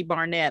Rodney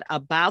Barnett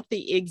about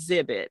the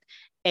exhibit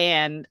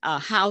and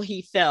how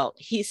he felt,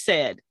 he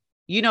said,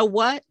 "You know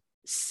what?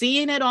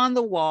 Seeing it on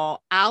the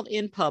wall out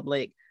in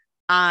public,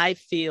 I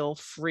feel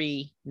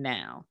free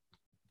now."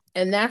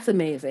 And that's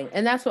amazing.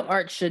 And that's what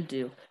art should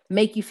do,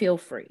 make you feel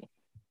free.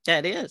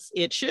 That is,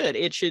 it should.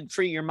 It should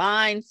free your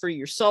mind, free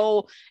your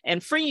soul,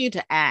 and free you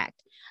to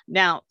act.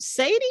 Now,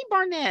 Sadie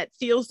Barnett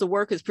feels the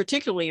work is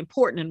particularly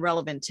important and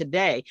relevant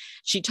today.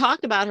 She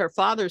talked about her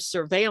father's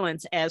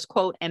surveillance as,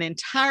 quote, "an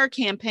entire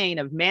campaign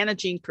of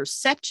managing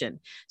perception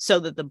so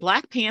that the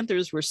Black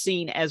Panthers were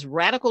seen as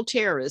radical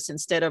terrorists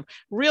instead of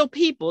real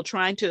people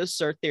trying to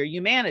assert their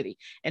humanity."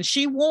 And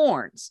she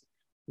warns,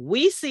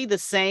 we see the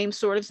same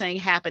sort of thing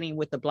happening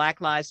with the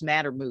Black Lives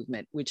Matter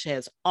movement, which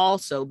has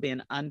also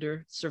been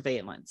under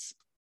surveillance.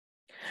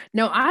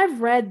 Now,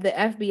 I've read the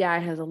FBI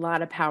has a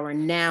lot of power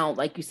now,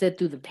 like you said,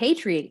 through the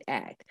Patriot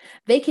Act.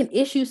 They can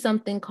issue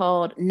something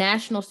called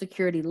national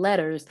security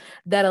letters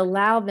that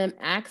allow them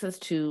access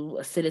to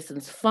a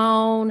citizen's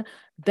phone,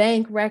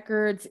 bank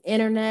records,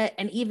 internet,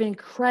 and even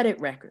credit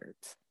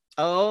records.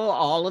 Oh,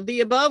 all of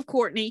the above,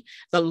 Courtney.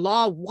 The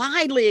law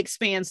widely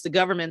expands the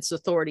government's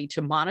authority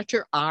to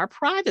monitor our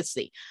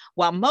privacy.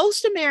 While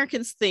most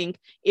Americans think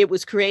it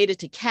was created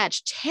to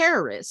catch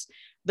terrorists,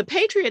 the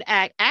Patriot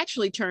Act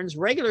actually turns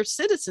regular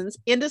citizens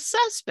into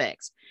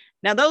suspects.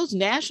 Now, those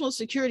national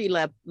security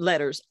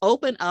letters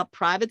open up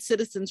private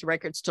citizens'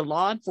 records to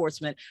law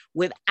enforcement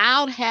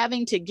without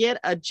having to get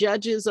a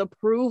judge's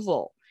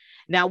approval.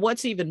 Now,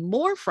 what's even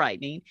more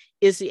frightening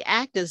is the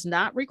act does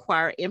not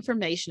require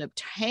information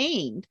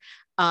obtained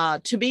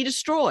to be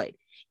destroyed,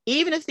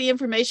 even if the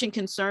information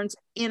concerns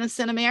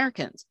innocent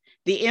Americans.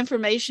 The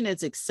information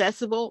is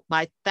accessible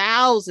by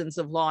thousands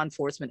of law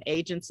enforcement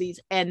agencies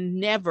and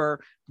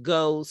never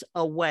goes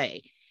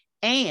away.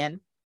 And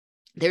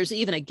there's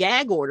even a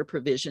gag order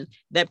provision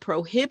that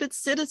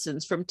prohibits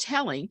citizens from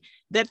telling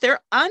that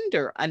they're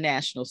under a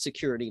national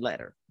security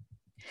letter.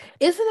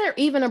 Isn't there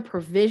even a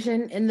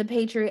provision in the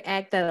Patriot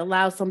Act that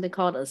allows something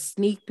called a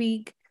sneak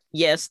peek?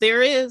 Yes,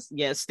 there is.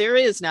 Yes, there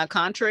is. Now,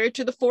 contrary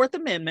to the Fourth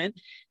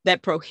Amendment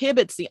that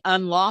prohibits the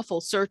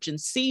unlawful search and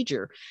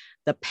seizure,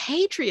 the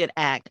Patriot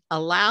Act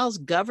allows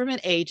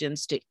government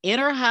agents to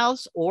enter a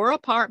house or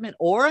apartment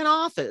or an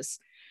office.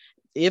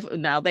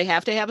 Now they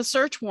have to have a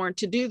search warrant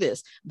to do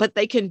this, but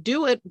they can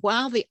do it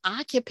while the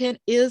occupant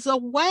is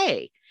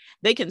away.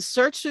 They can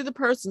search through the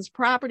person's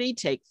property,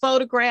 take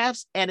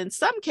photographs, and in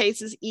some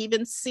cases,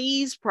 even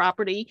seize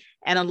property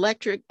and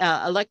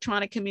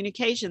electronic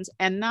communications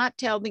and not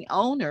tell the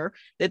owner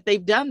that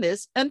they've done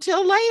this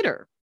until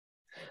later.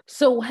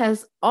 So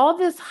has all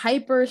this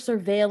hyper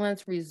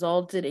surveillance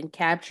resulted in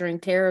capturing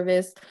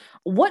terrorists?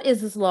 What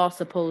is this law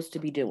supposed to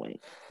be doing?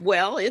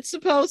 Well, it's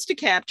supposed to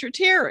capture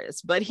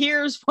terrorists, but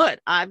here's what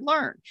I've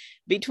learned.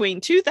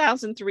 Between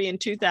 2003 and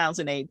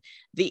 2008,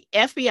 the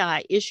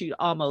FBI issued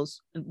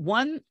almost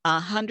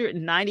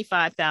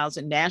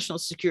 195,000 national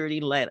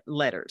security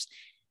letters.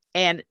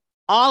 And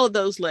all of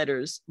those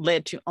letters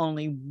led to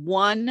only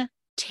one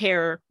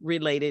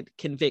terror-related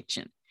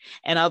conviction.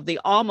 And of the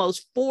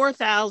almost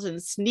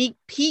 4,000 sneak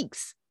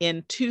peeks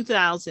in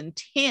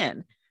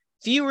 2010,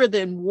 fewer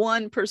than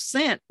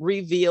 1%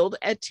 revealed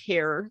a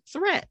terror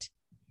threat.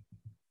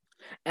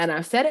 And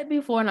I've said it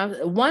before, and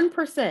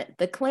 1%,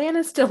 the Klan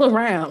is still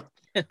around.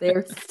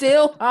 They're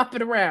still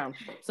hopping around.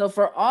 So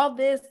for all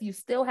this, you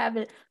still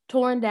haven't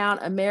torn down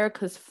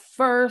America's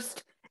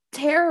first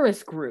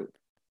terrorist group.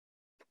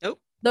 Nope.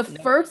 The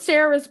first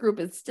terrorist group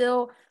is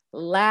still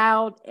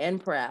loud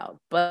and proud.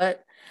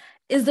 But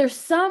is there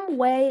some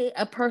way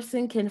a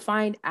person can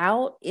find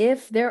out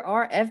if there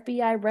are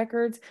FBI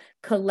records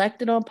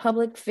collected on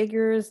public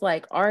figures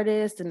like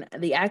artists and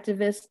the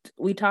activists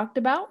we talked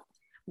about?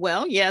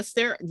 Well, yes,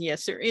 there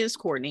is,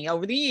 Courtney.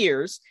 Over the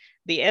years,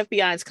 the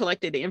FBI has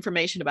collected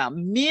information about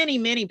many,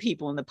 many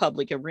people in the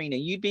public arena.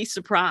 You'd be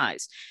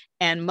surprised.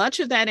 And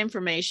much of that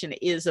information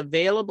is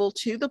available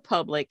to the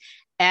public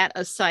at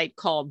a site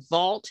called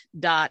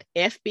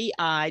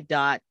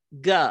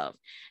vault.fbi.gov.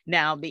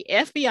 Now, the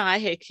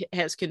FBI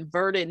has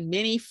converted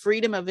many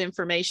Freedom of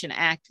Information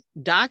Act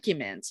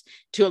documents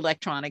to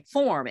electronic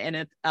form.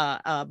 And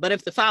but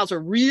if the files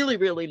are really,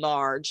 really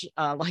large,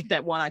 like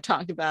that one I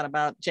talked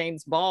about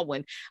James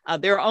Baldwin,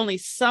 there are only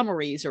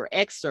summaries or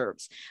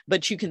excerpts,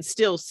 but you can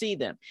still see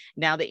them.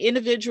 Now, the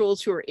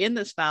individuals who are in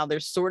this file, they're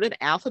sorted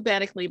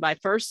alphabetically by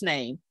first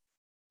name.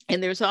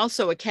 And there's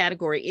also a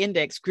category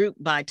index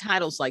grouped by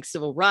titles like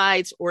civil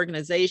rights,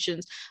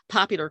 organizations,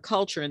 popular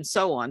culture, and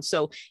so on.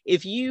 So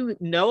if you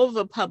know of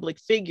a public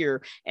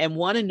figure and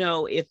want to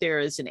know if there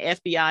is an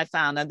FBI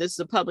file, now this is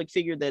a public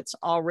figure that's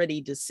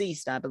already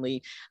deceased, I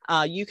believe,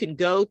 you can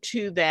go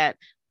to that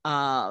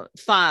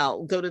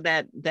file, go to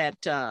that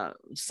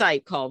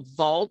site called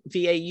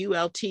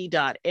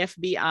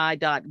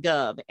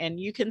vault.fbi.gov, and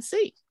you can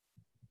see.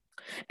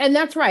 And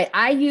that's right.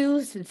 I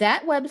used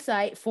that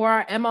website for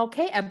our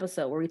MLK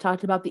episode where we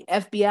talked about the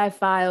FBI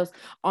files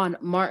on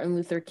Martin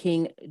Luther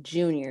King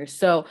Jr.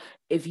 So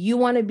if you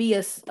want to be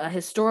a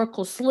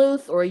historical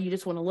sleuth, or you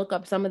just want to look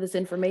up some of this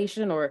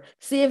information or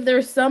see if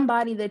there's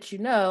somebody that you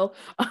know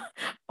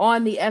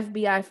on the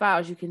FBI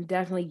files, you can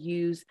definitely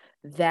use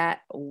that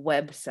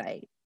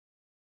website.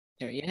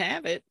 There you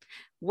have it.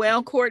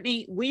 Well,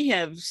 Courtney, we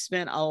have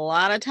spent a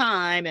lot of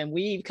time and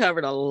we've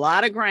covered a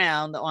lot of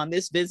ground on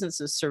this business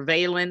of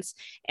surveillance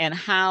and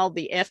how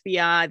the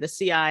FBI, the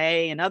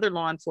CIA, and other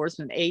law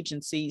enforcement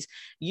agencies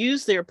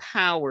use their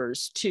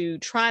powers to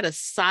try to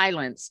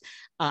silence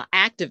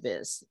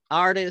activists,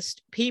 artists,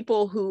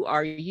 people who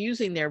are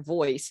using their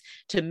voice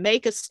to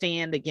make a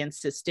stand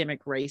against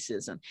systemic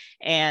racism.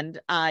 And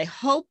I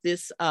hope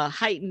this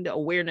heightened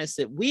awareness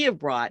that we have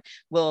brought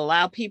will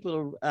allow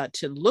people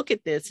to look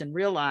at this and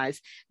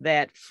realize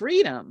that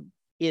freedom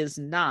is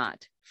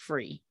not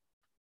free.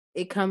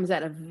 It comes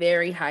at a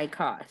very high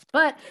cost.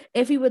 But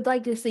if you would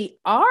like to see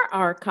our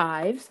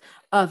archives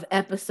of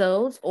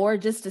episodes or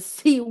just to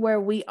see where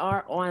we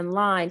are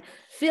online,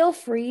 feel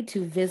free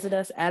to visit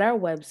us at our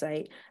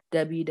website,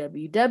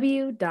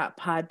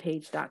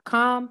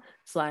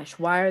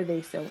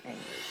 www.podpage.com/whyaretheyssoangry.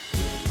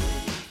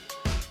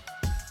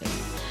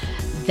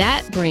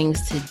 That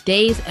brings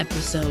today's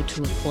episode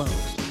to a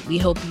close. We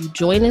hope you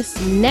join us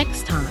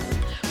next time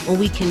when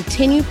we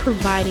continue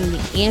providing the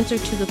answer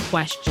to the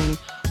question,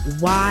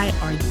 why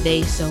are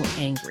they so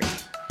angry?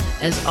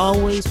 As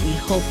always, we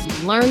hope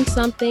you learned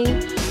something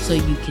so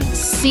you can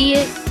see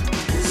it,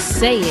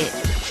 say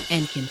it,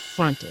 and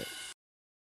confront it.